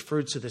produce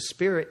fruits of the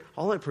Spirit.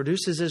 All it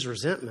produces is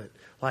resentment.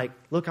 Like,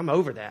 look, I'm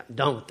over that. I'm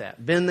done with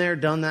that. Been there,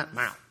 done that.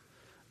 Wow.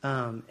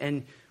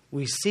 And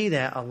we see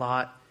that a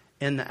lot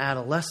in the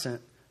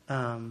adolescent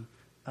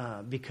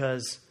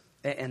because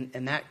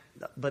that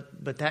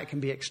can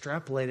be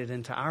extrapolated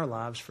into our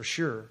lives for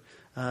sure.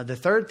 The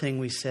third thing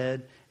we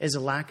said is a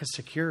lack of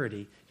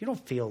security. You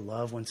don't feel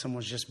love when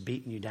someone's just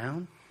beating you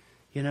down.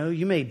 You know,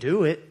 you may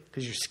do it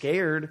because you're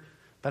scared,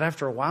 but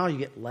after a while you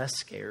get less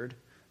scared.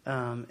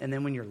 And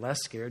then when you're less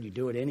scared, you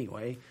do it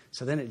anyway.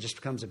 So then it just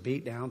becomes a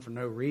beat down for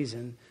no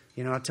reason.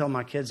 You know, I tell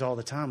my kids all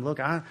the time, look,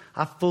 I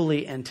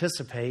fully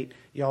anticipate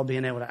y'all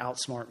being able to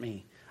outsmart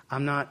me.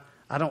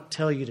 I don't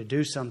tell you to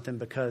do something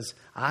because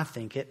I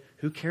think it.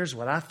 Who cares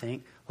what I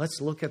think?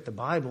 Let's look at the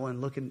Bible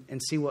and look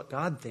and see what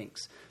God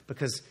thinks,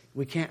 because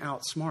we can't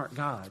outsmart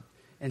God.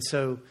 And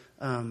so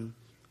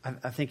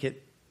I think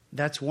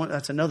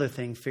that's another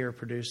thing fear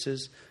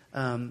produces.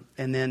 And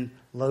then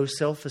low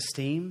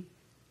self-esteem.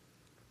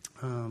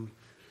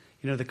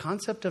 The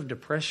concept of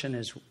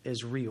depression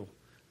is real.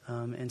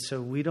 And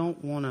so we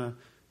want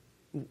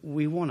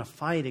to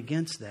fight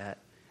against that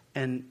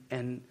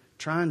and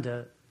trying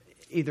to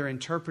either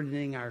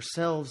interpreting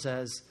ourselves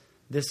as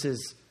this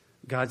is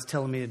God's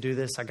telling me to do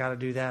this. I got to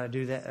do that. I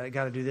do that. I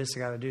got to do this. I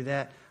got to do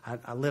that.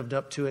 I lived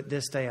up to it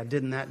this day. I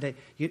didn't that day.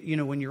 You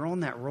know, when you're on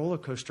that roller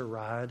coaster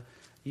ride,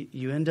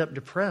 you end up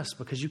depressed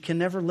because you can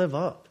never live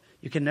up.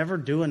 You can never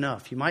do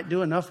enough. You might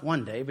do enough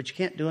one day, but you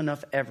can't do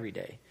enough every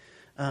day.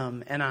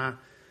 And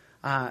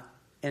I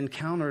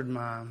encountered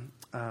my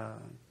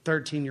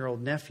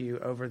 13-year-old nephew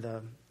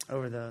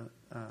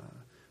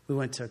we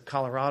went to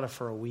Colorado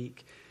for a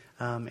week,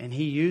 and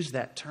he used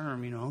that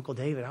term, Uncle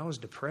David, I was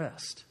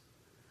depressed.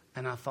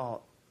 And I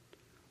thought,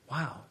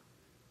 wow,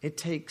 it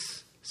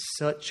takes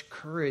such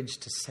courage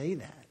to say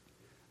that.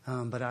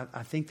 But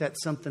I think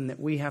that's something that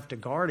we have to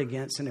guard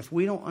against. And if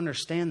we don't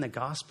understand the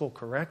gospel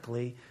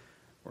correctly,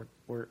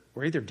 we're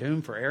either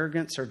doomed for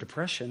arrogance or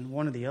depression,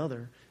 one or the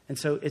other. And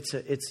so it's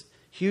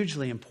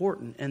hugely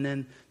important. And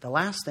then the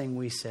last thing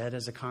we said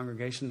as a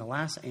congregation, the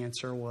last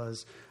answer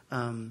was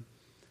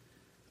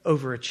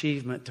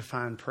overachievement to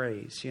find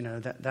praise.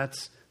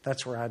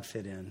 That's where I'd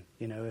fit in.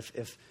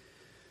 If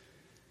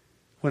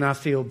when I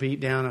feel beat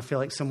down, I feel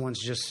like someone's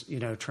just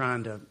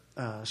trying to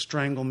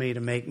strangle me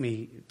to make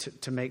me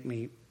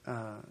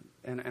and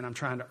I'm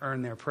trying to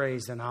earn their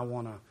praise, then I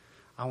want to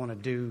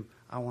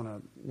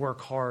work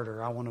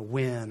harder. I want to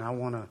win. I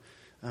want to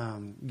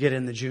get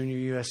in the Junior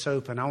U.S.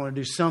 Open. I want to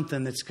do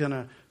something that's going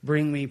to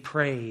bring me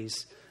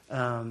praise.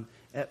 But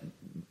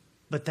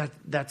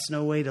that's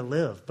no way to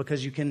live,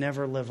 because you can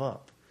never live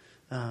up.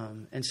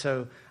 And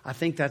so I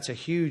think that's a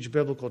huge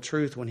biblical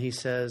truth when he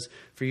says,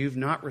 for you've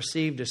not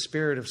received a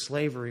spirit of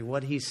slavery.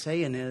 What he's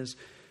saying is,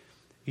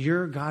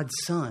 you're God's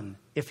son.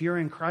 If you're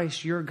in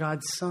Christ, you're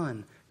God's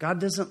son. God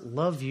doesn't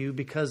love you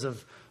because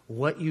of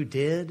what you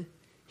did.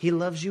 He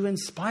loves you in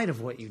spite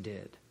of what you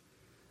did.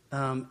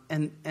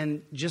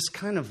 And just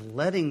kind of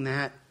letting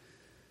that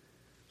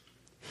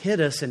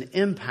hit us and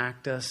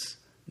impact us,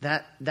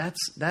 that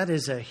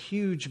is a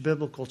huge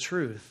biblical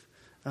truth.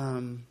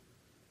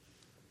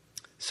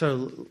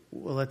 So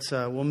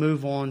we'll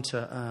move on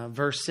to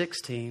verse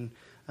 16,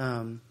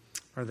 or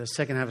the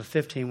second half of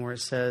 15, where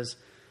it says,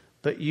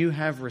 but you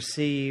have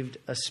received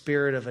a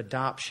spirit of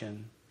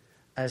adoption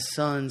as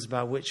sons,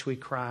 by which we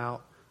cry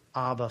out,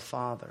 Abba,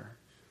 Father.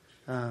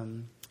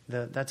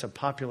 That's a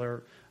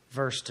popular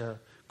verse to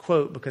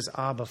quote because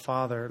Abba,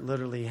 Father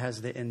literally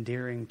has the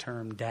endearing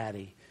term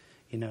daddy.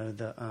 I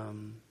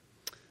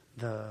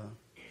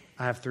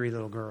have 3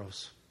 little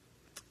girls,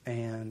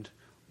 and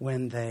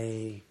when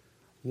they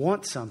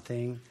want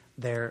something,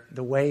 the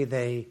way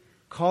they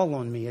call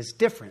on me is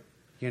different.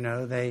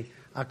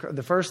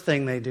 The first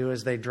thing they do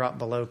is they drop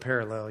below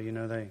parallel.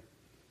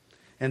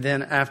 And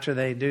then after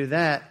they do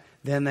that,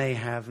 then they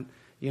have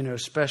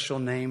special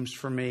names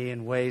for me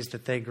and ways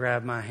that they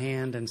grab my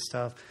hand and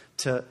stuff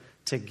to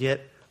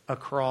get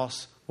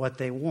across what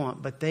they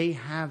want. But they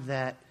have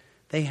that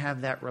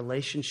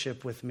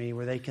relationship with me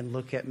where they can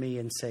look at me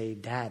and say,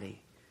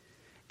 Daddy.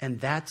 And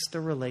that's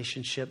the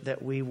relationship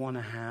that we want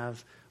to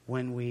have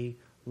when we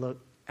look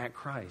at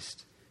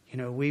Christ.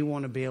 We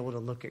want to be able to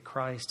look at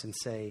Christ and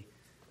say,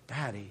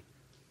 Daddy.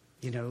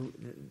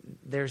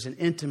 There's an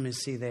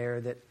intimacy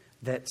there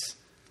that's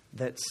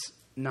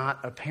not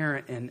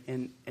apparent,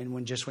 and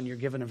when you're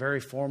given a very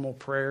formal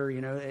prayer,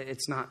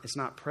 it's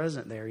not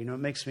present there. It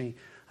makes me.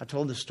 I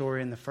told the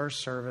story in the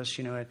first service,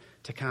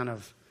 to kind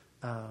of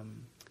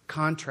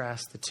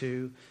contrast the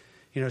two.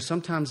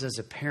 Sometimes as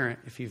a parent,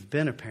 if you've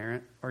been a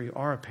parent or you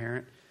are a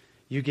parent,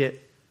 you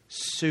get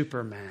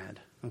super mad.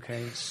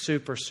 Okay,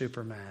 super,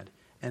 super mad.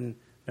 And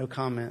no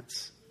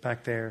comments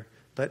back there.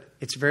 But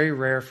it's very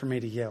rare for me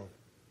to yell.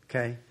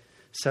 Okay?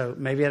 So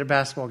maybe at a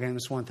basketball game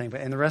it's one thing. But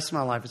in the rest of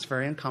my life, it's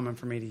very uncommon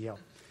for me to yell.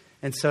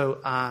 And so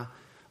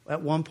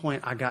at one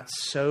point I got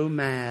so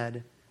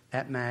mad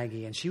at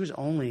Maggie, and she was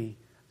 2,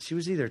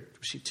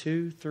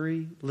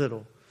 3,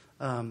 little.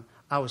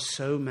 I was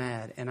so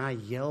mad, and I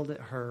yelled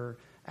at her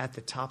at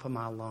the top of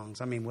my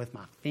lungs. I mean, with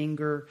my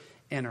finger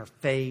in her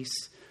face.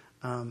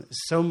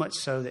 So much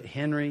so that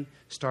Henry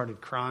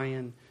started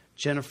crying.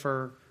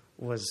 Jennifer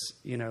was,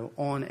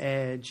 on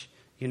edge,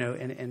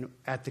 and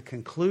at the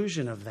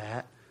conclusion of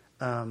that,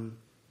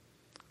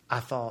 I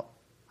thought,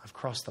 I've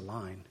crossed the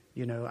line.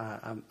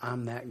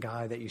 I'm that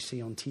guy that you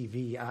see on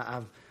TV.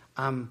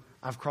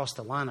 I've crossed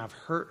the line. I've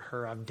hurt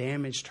her. I've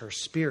damaged her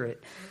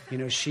spirit.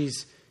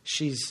 She's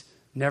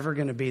never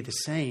going to be the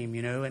same.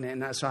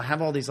 And so I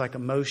have all these like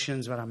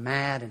emotions, but I'm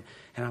mad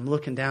and I'm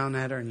looking down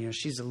at her, and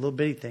she's a little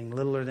bitty thing,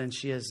 littler than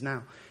she is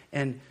now.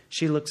 And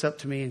she looks up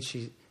to me, and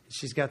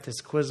she's got this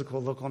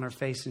quizzical look on her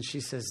face, and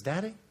she says,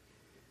 "Daddy,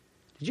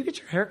 did you get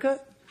your hair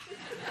cut?"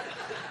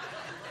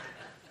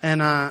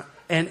 And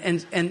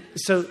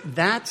so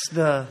that's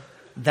the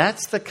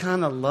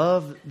kind of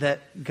love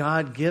that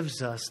God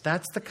gives us.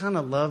 That's the kind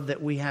of love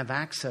that we have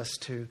access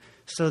to,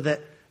 so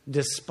that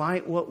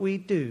despite what we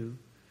do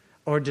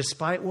or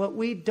despite what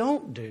we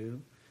don't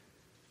do,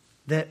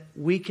 that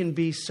we can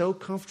be so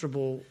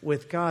comfortable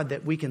with God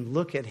that we can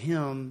look at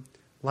Him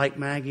like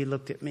Maggie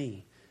looked at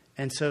me.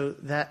 And so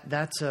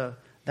that's a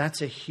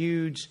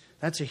huge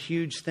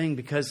thing,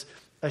 because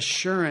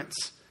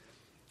assurance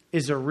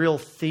is a real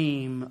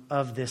theme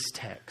of this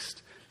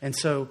text. And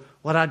so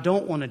what I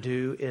don't want to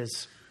do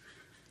is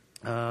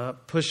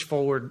push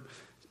forward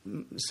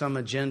some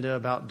agenda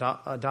about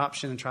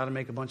adoption and try to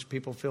make a bunch of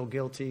people feel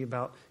guilty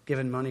about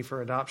giving money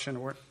for adoption.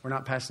 We're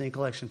not passing any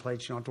collection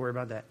plates. You don't have to worry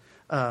about that.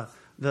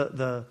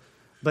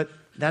 But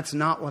that's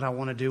not what I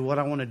want to do. What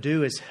I want to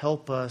do is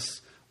help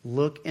us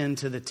look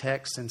into the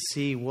text and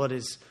see what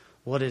is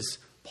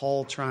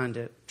Paul trying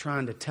to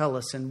tell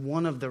us. And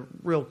one of the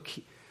real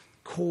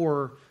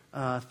core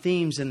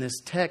themes in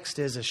this text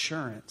is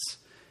assurance.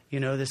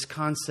 This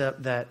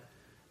concept that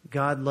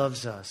God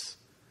loves us,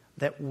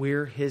 that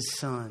we're His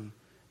son.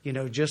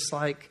 Just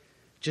like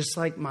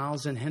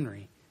Miles and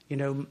Henry.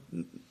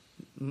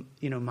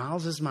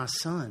 Miles is my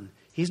son.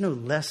 He's no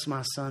less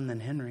my son than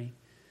Henry.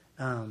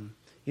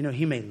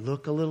 He may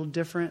look a little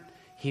different.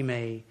 He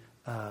may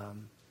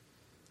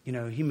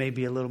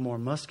be a little more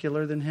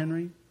muscular than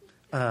Henry.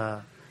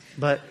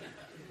 But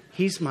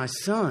he's my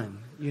son,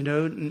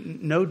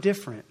 no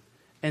different.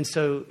 And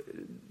so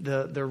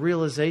the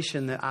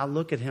realization that I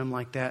look at him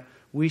like that,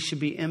 we should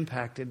be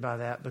impacted by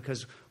that,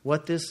 because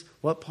what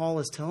Paul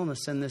is telling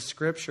us in this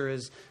scripture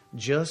is,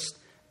 just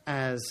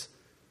as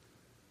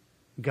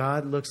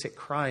God looks at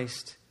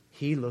Christ,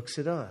 He looks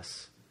at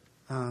us.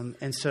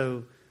 And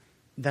so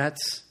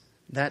that's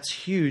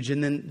huge.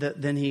 And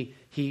then he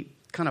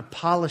kind of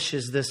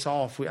polishes this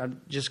off.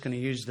 I'm just going to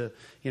use the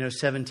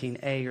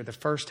 17a, or the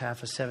first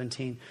half of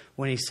 17,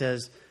 when he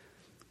says,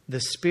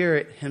 "The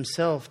Spirit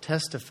Himself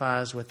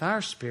testifies with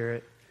our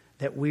spirit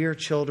that we are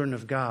children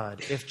of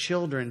God. If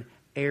children,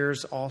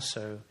 heirs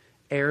also,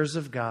 heirs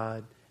of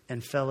God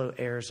and fellow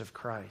heirs of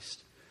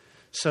Christ."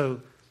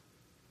 So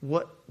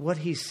what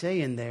he's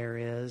saying there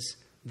is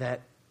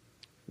that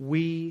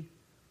we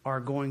are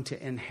going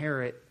to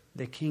inherit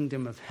the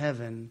kingdom of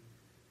heaven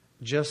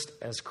just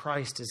as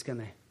Christ is going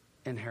to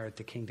inherit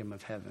the kingdom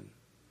of heaven.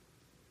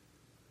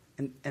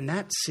 And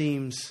that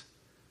seems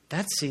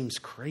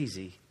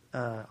crazy,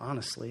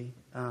 honestly.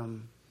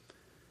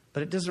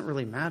 But it doesn't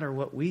really matter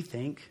what we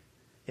think.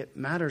 It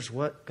matters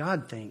what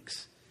God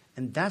thinks.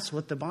 And that's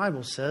what the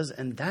Bible says,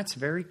 and that's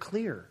very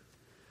clear.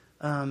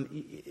 But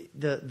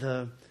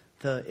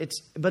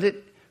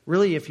it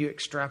really, if you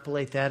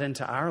extrapolate that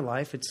into our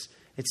life,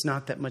 it's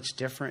not that much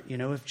different.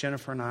 If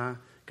Jennifer and I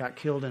got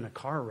killed in a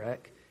car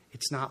wreck,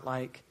 it's not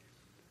like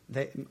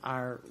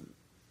we're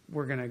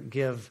going to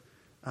give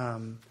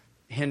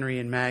Henry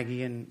and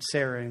Maggie and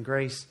Sarah and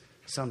Grace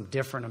some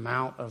different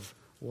amount of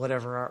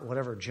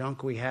whatever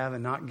junk we have,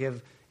 and not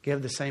give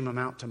the same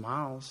amount to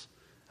Miles.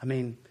 I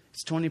mean,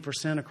 it's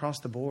 20% across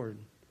the board,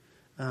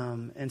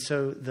 and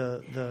so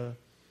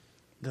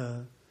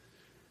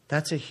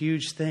that's a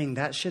huge thing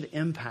that should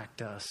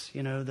impact us.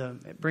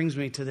 It brings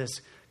me to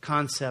this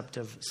concept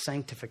of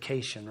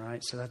sanctification,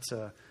 right? So that's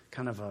a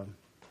kind of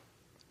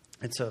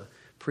it's a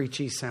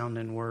preachy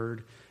sounding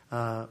word.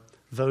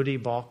 Vodi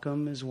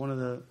Balcom is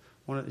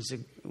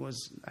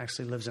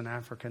actually lives in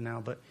Africa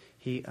now, but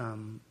he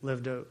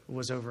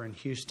was over in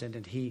Houston,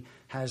 and he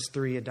has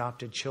 3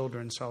 adopted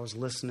children. So I was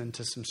listening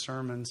to some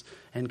sermons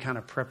and kind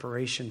of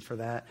preparation for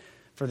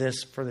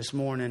this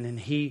morning, and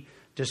he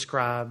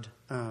described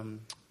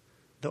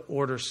the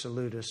order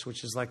salutis,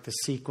 which is like the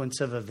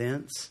sequence of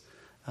events,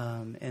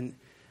 and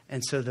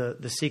so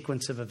the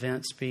sequence of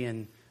events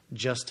being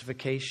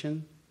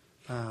justification,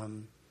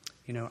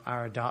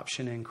 our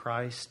adoption in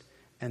Christ,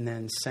 and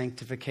then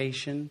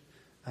sanctification,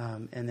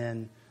 and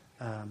then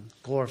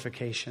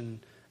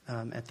glorification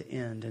at the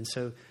end. And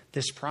so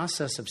this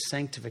process of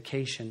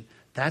sanctification,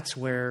 that's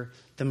where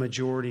the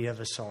majority of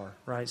us are,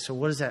 right? So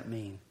what does that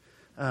mean?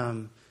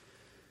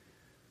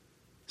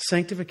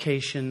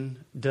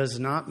 Sanctification does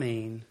not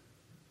mean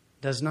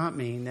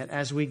that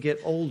as we get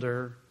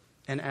older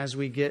and as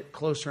we get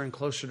closer and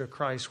closer to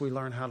Christ, we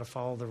learn how to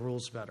follow the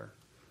rules better.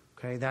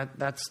 Okay,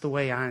 that's the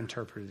way I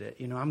interpreted it.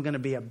 I'm going to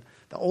be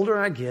the older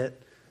I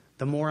get,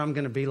 the more I'm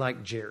going to be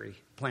like Jerry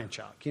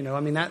Planchok.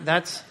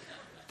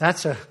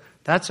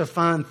 That's a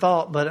fine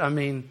thought, but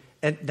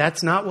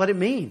that's not what it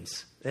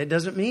means. It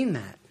doesn't mean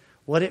that.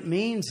 What it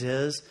means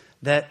is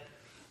that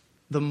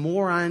the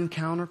more I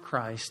encounter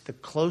Christ, the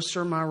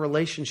closer my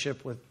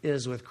relationship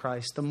is with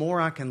Christ, the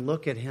more I can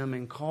look at Him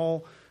and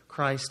call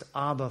Christ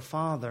Abba,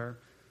 Father,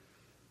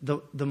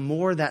 the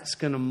more that's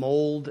going to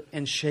mold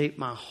and shape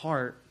my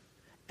heart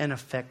and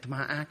affect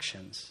my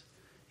actions.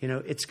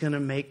 It's going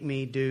to make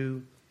me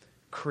do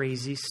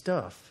crazy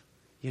stuff.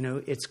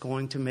 It's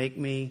going to make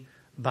me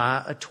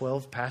buy a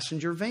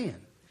 12-passenger van.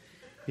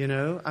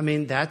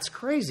 That's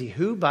crazy.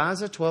 Who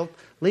buys a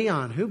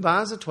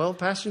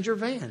 12-passenger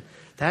van?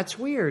 That's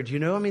weird.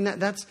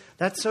 That's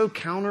so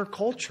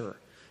counterculture.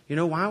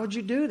 Why would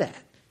you do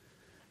that?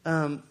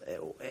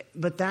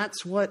 But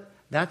that's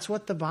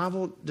what the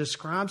Bible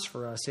describes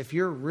for us. If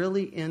you're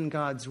really in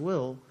God's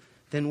will,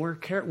 then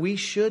we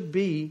should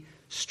be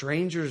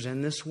strangers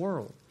in this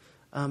world.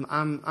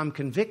 I'm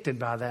convicted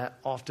by that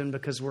often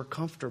because we're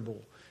comfortable,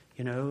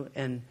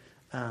 and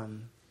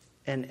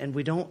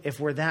we don't. If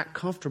we're that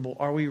comfortable,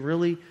 are we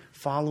really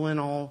following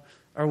all?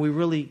 Are we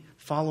really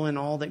following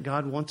all that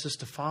God wants us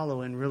to follow?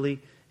 And really,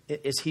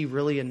 is He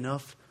really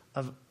enough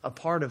of a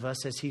part of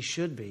us as He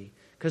should be?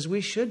 Because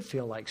we should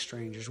feel like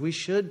strangers. We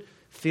should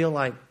feel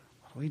like,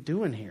 what are we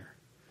doing here?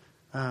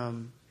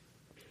 And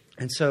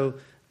so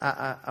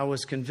I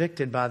was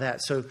convicted by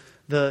that. So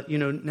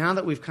now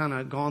that we've kind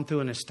of gone through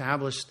and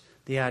established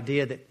the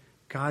idea that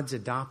God's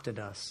adopted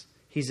us,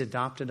 He's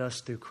adopted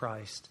us through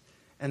Christ,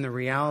 and the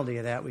reality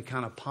of that, we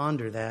kind of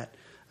ponder that.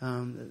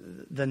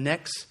 The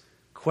next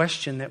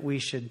question that we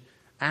should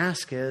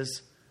ask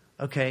is,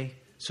 okay,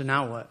 so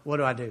now what? What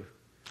do I do?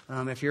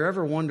 If you're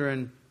ever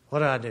wondering, what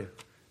do I do?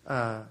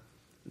 A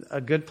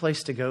good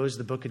place to go is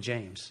the book of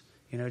James.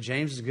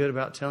 James is good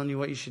about telling you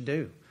what you should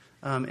do.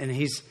 And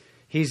he's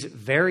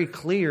very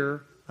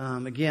clear.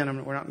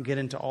 Again, we're not going to get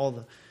into all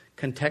the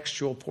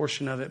contextual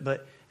portion of it,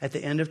 but at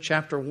the end of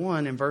chapter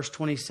 1 in verse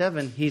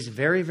 27, he's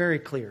very, very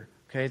clear.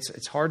 Okay,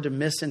 it's hard to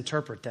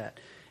misinterpret that.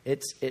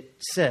 It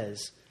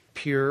says,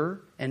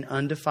 pure and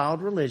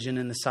undefiled religion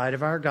in the sight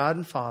of our God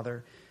and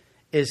Father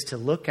is to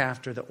look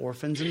after the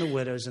orphans and the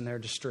widows in their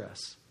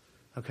distress.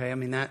 Okay,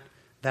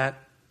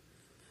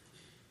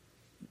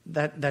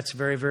 that's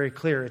very, very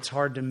clear. It's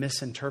hard to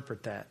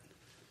misinterpret that.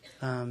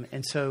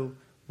 And so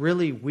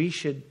really we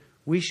should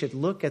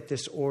look at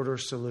this order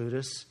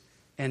salutis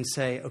and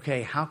say,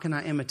 okay, how can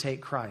I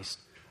imitate Christ?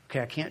 Okay,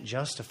 I can't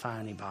justify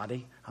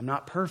anybody. I'm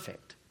not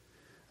perfect.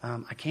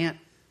 I can't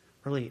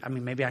really,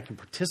 maybe I can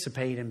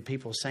participate in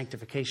people's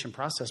sanctification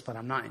process, but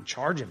I'm not in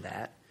charge of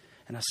that.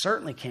 And I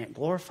certainly can't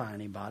glorify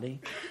anybody,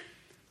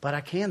 but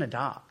I can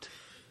adopt.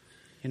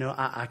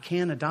 I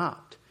can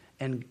adopt.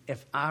 And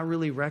if I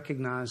really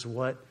recognize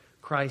what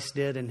Christ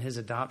did in His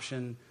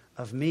adoption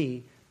of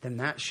me, then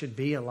that should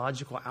be a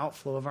logical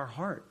outflow of our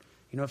heart.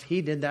 If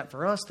He did that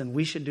for us, then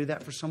we should do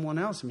that for someone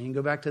else. You can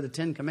go back to the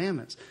 10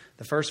 Commandments.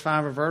 The first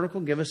 5 are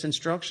vertical, give us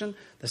instruction.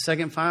 The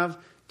second 5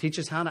 teach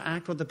us how to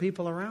act with the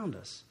people around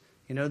us.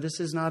 This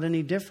is not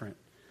any different.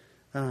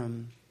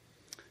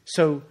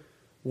 So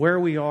where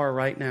we are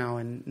right now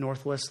in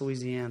Northwest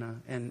Louisiana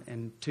and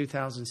in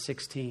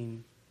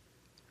 2016,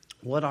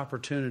 what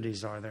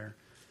opportunities are there?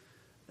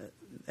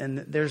 And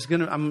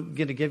I'm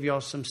going to give you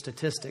all some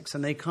statistics,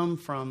 and they come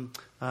from,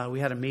 we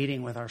had a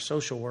meeting with our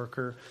social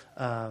worker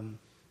to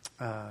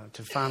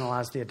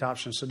finalize the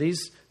adoption. So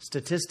these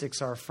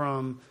statistics are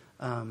from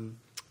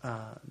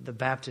the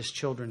Baptist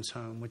Children's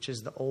Home, which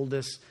is the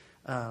oldest,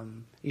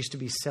 used to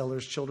be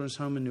Sellers Children's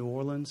Home in New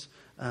Orleans,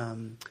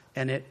 and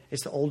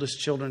it's the oldest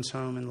children's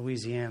home in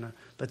Louisiana.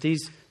 But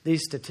these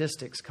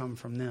statistics come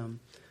from them.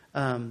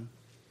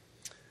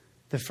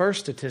 The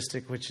first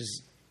statistic, which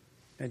is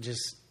I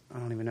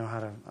don't even know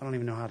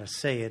how to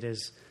say it,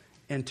 is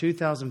in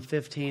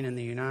 2015 in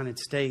the United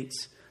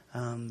States,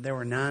 there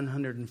were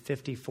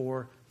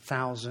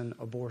 954,000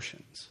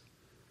 abortions.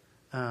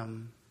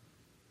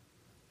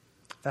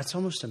 That's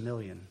almost 1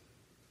 million.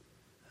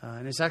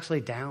 And it's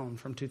actually down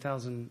from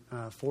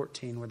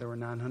 2014 where there were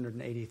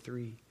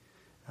 983.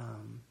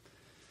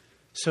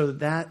 So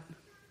that,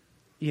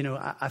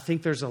 I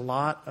think there's a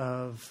lot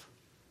of,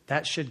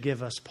 that should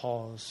give us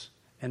pause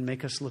and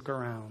make us look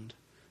around.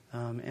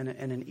 And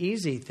an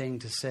easy thing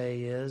to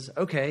say is,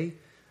 okay,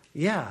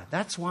 yeah,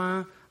 that's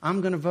why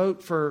I'm going to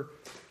vote for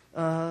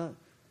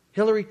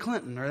Hillary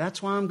Clinton, or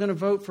that's why I'm going to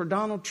vote for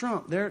Donald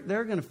Trump. They're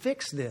going to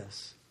fix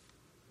this.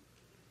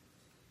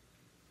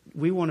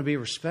 We want to be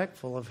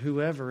respectful of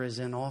whoever is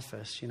in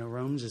office.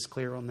 Romans is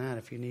clear on that.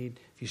 If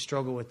you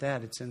struggle with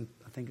that, it's in,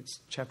 I think it's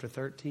chapter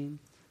 13.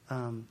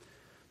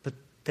 But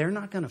they're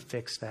not going to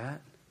fix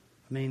that.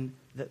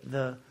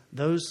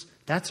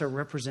 That's a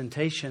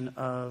representation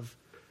of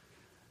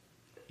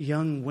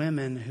young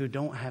women who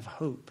don't have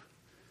hope.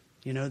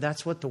 You know,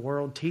 that's what the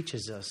world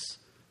teaches us.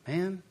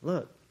 Man,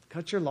 look,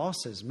 cut your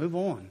losses, move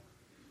on.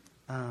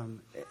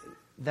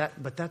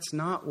 But that's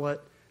not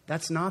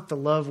the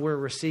love we're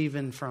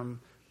receiving from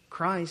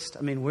Christ.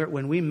 I mean,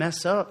 when we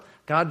mess up,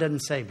 God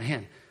doesn't say,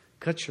 man,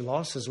 cut your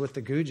losses with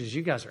the Googes.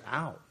 You guys are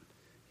out.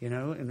 You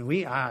know, and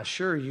I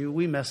assure you,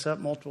 we mess up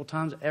multiple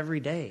times every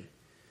day.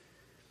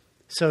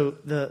 So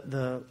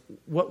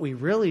what we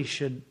really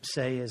should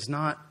say is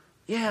not,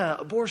 yeah,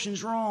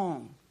 abortion's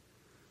wrong.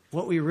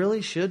 What we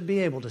really should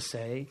be able to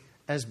say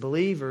as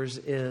believers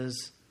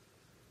is,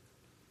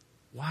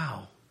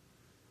 wow,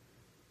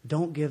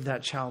 don't give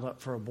that child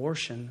up for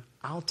abortion.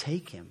 I'll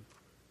take him.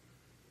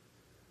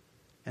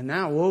 And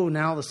now,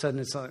 now all of a sudden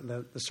it's like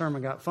the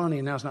sermon got funny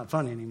and now it's not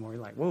funny anymore.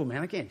 You're like, whoa,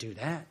 man, I can't do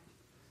that.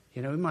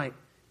 You know, we might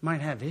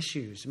have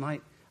issues.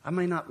 I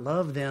may not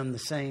love them the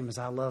same as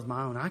I love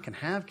my own. I can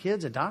have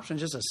kids. Adoption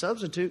is just a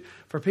substitute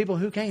for people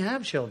who can't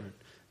have children.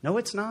 No,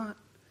 it's not.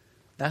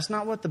 That's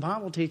not what the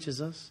Bible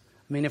teaches us.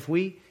 I mean, if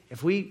we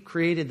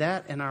created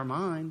that in our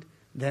mind,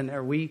 then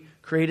or we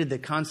created the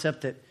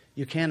concept that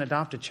you can't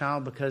adopt a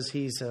child because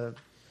he's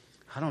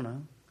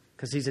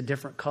because he's a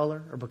different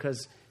color, or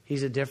because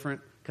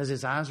because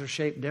his eyes are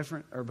shaped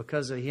different, or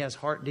because he has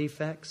heart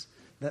defects,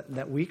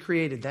 that we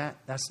created that.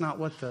 That's not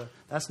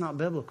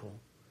biblical.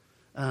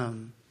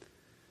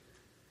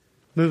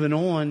 Moving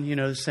on, you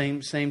know,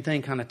 same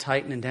thing, kind of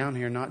tightening down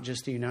here. Not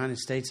just the United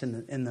States,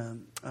 in the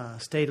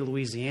state of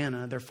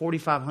Louisiana, there are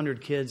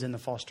 4,500 kids in the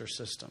foster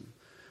system,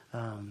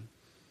 and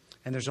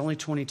there's only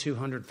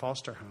 2,200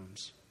 foster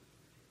homes.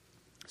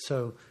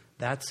 So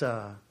that's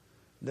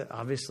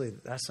obviously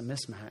that's a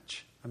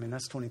mismatch. I mean,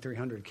 that's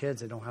 2,300 kids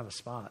that don't have a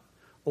spot,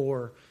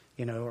 or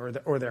you know,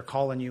 or they're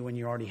calling you when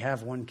you already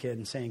have one kid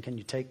and saying, "Can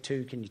you take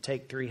two? Can you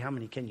take three? How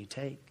many can you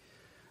take?"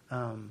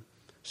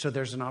 So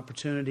there's an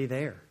opportunity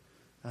there.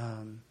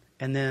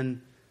 And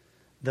then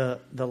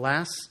the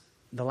last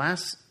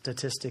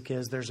statistic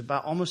is there's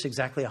about almost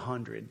exactly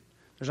 100.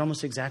 There's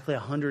almost exactly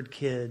 100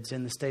 kids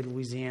in the state of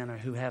Louisiana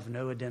who have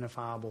no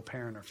identifiable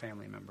parent or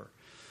family member.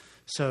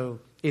 So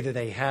either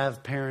they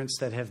have parents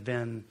that have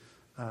been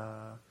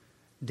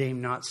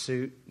deemed not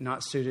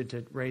suited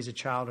to raise a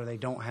child, or they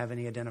don't have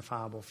any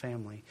identifiable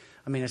family.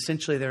 I mean,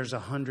 essentially, there's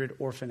 100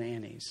 orphan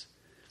Annies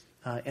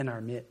in our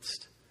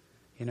midst,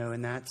 you know,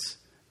 and that's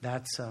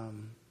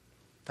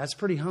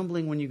pretty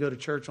humbling when you go to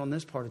church on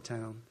this part of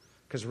town,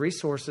 because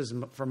resources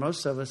for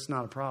most of us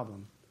not a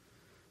problem.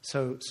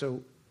 So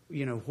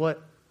you know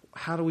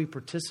how do we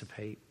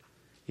participate?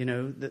 You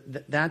know,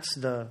 that's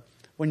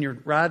when you're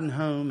riding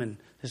home, and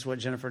this is what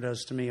Jennifer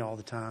does to me all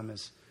the time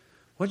is,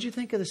 what'd you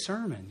think of the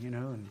sermon? You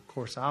know, and of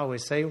course I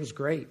always say it was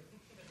great.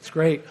 It's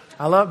great.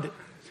 I loved it.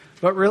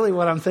 But really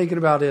what I'm thinking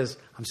about is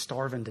I'm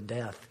starving to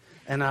death.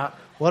 And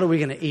what are we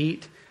going to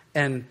eat?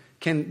 And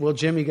will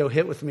Jimmy go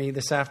hit with me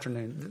this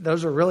afternoon?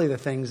 Those are really the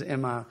things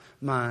in my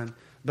mind.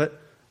 But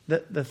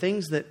the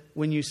things that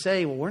when you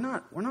say, well, we're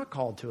not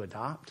called to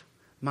adopt,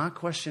 my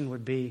question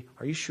would be,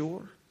 are you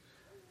sure?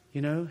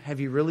 You know, have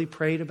you really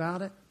prayed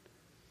about it?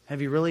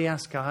 Have you really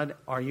asked God,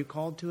 are you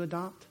called to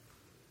adopt?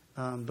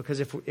 Because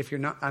if you're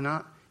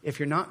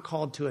not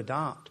called to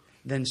adopt,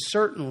 then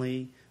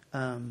certainly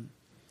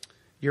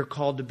you're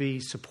called to be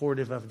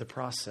supportive of the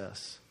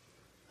process.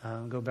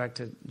 Go back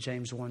to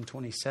James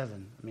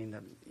 1:27. I mean,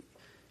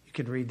 you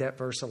could read that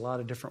verse a lot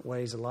of different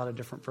ways, a lot of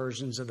different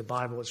versions of the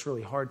Bible. It's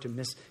really hard to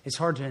miss. It's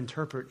hard to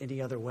interpret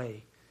any other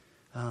way.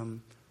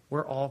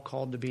 We're all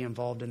called to be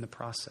involved in the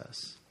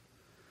process.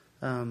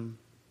 I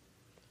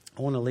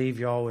want to leave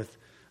y'all with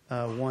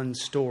one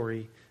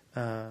story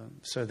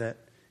so that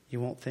you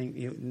won't think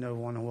no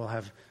one will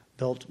have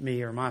built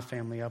me or my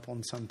family up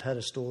on some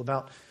pedestal.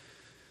 About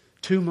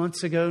 2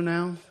 months ago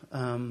now,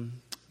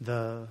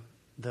 the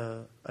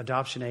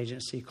adoption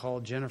agency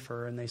called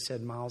Jennifer, and they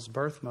said Miles'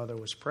 birth mother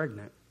was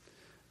pregnant.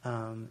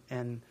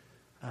 And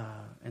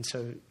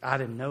so I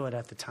didn't know it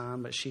at the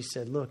time, but she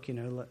said, look,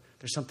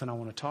 there's something I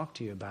want to talk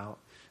to you about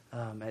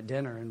at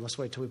dinner, and let's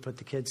wait till we put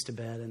the kids to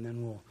bed, and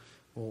then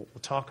we'll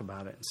talk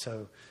about it. And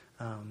so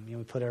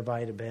we put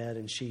everybody to bed,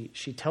 and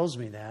she tells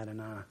me that,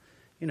 and I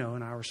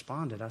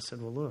responded. I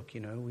said, well, look,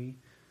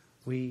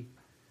 we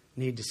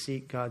need to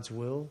seek God's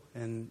will,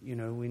 and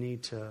we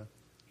need to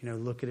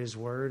look at His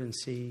Word and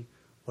see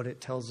what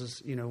it tells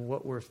us,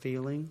 what we're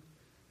feeling.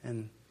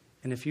 And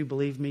if you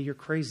believe me, you're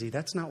crazy.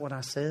 That's not what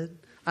I said.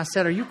 I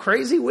said, are you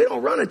crazy? We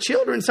don't run a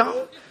children's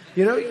home.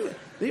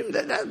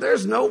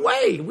 There's no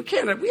way. We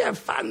can't. We have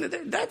fun.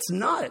 That's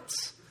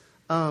nuts.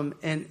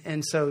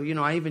 And so,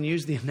 I even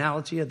use the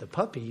analogy of the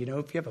puppy.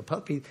 If you have a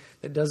puppy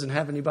that doesn't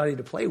have anybody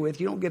to play with,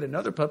 you don't get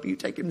another puppy. You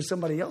take him to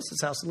somebody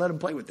else's house and let him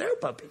play with their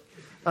puppy.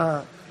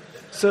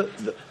 It's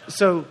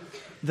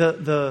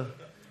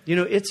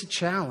a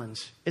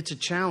challenge. It's a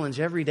challenge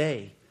every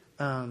day.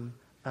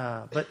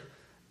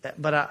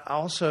 But I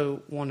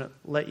also want to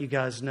let you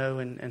guys know,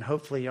 and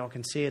hopefully y'all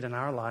can see it in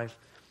our life,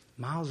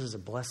 Miles is a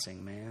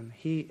blessing, man.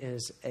 He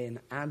is an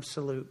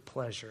absolute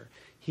pleasure.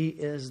 He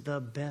is the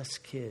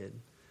best kid.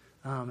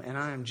 And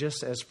I am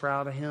just as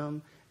proud of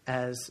him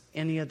as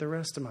any of the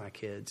rest of my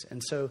kids.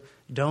 And so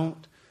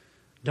don't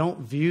Don't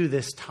view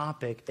this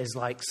topic as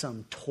like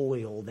some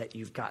toil that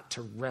you've got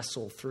to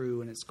wrestle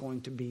through and it's going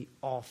to be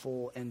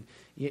awful and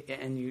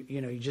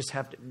you just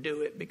have to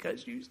do it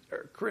because you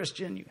are a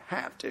Christian. You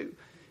have to,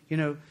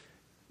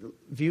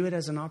 view it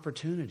as an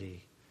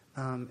opportunity,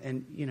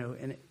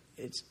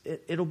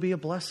 it'll be a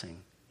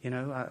blessing.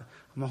 I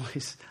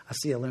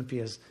see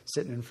Olympia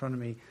sitting in front of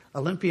me.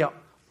 Olympia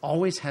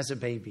always has a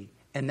baby,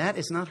 and that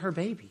is not her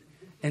baby.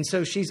 And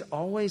so she's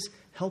always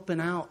helping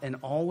out and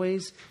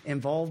always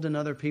involved in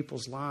other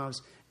people's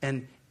lives.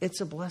 And it's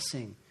a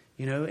blessing,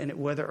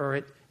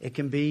 and it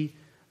can be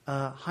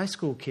high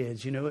school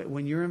kids,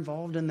 when you're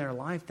involved in their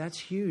life, that's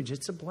huge.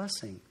 It's a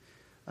blessing.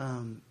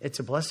 It's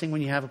a blessing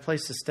when you have a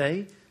place to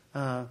stay,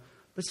 but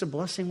it's a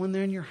blessing when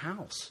they're in your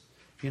house.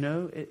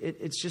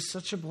 It's just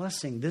such a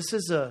blessing. This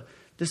is a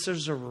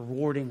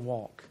rewarding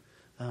walk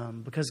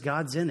because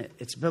God's in it.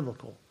 It's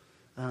biblical.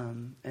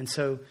 And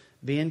so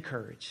be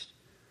encouraged.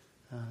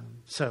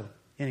 So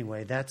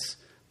anyway, that's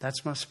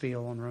my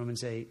spiel on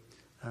Romans 8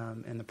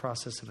 and the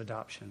process of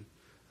adoption.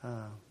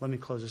 Let me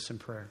close this in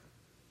prayer.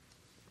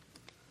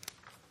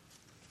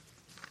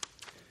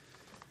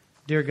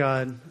 Dear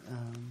God,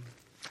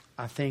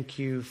 I thank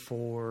you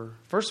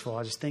first of all,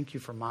 I just thank you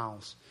for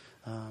Miles.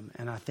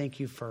 And I thank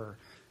you for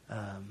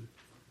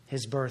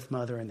his birth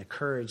mother and the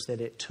courage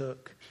that it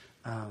took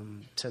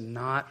to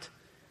not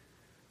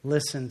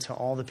listen to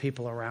all the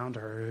people around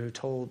her who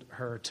told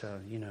her to,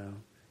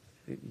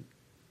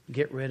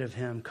 get rid of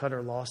him, cut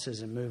her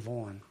losses, and move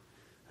on.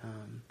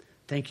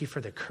 Thank you for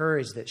the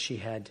courage that she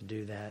had to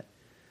do that,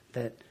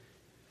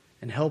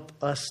 and help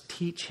us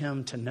teach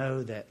him to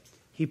know that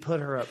he put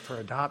her up for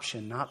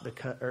adoption,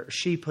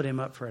 she put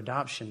him up for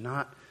adoption,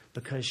 not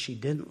because she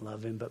didn't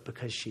love him, but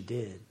because she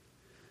did.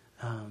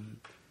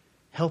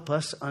 Help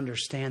us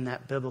understand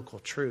that biblical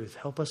truth.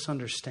 Help us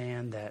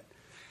understand that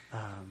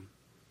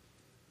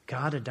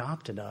God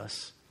adopted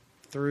us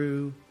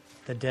through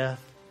the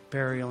death,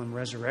 burial, and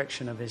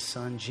resurrection of his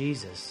son,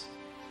 Jesus.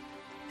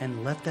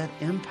 And let that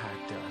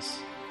impact us.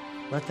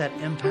 Let that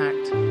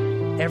impact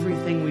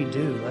everything we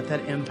do. Let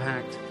that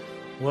impact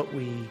what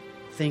we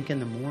think in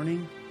the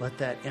morning. Let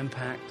that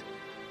impact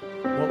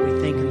what we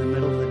think in the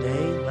middle of the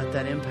day. Let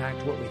that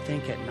impact what we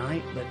think at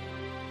night. But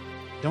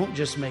don't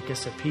just make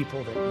us a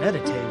people that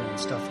meditate on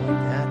stuff like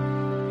that.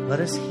 Let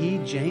us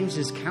heed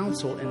James's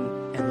counsel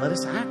and let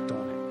us act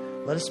on it.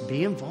 Let us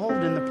be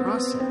involved in the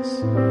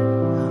process.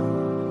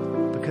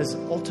 Because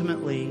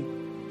ultimately,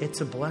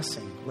 it's a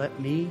blessing. Let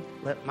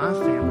my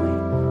family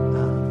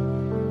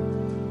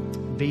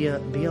be a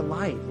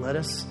light. Let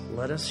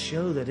us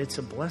show that it's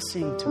a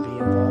blessing to be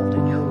involved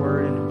in your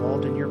word and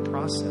involved in your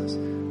process.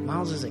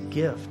 Miles is a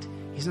gift.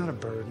 He's not a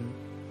burden.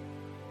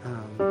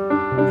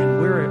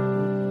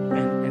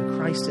 And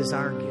Christ is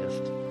our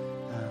gift.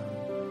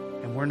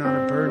 And we're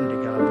not a burden to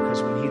God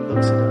because when he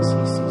looks at us,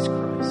 he sees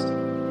Christ.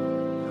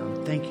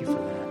 Thank you for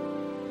that.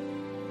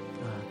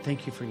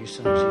 Thank you for your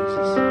son,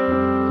 Jesus.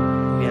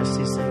 We ask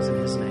these things in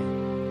his name.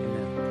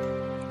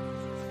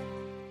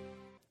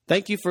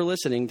 Thank you for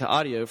listening to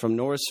audio from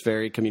Norris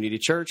Ferry Community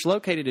Church,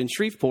 located in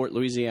Shreveport,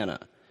 Louisiana.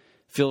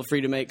 Feel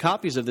free to make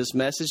copies of this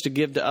message to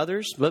give to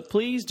others, but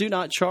please do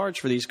not charge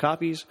for these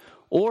copies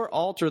or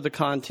alter the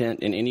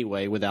content in any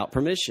way without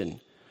permission.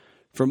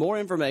 For more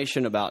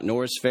information about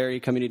Norris Ferry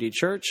Community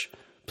Church,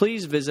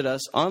 please visit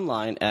us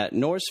online at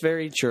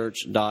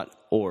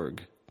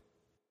norrisferrychurch.org.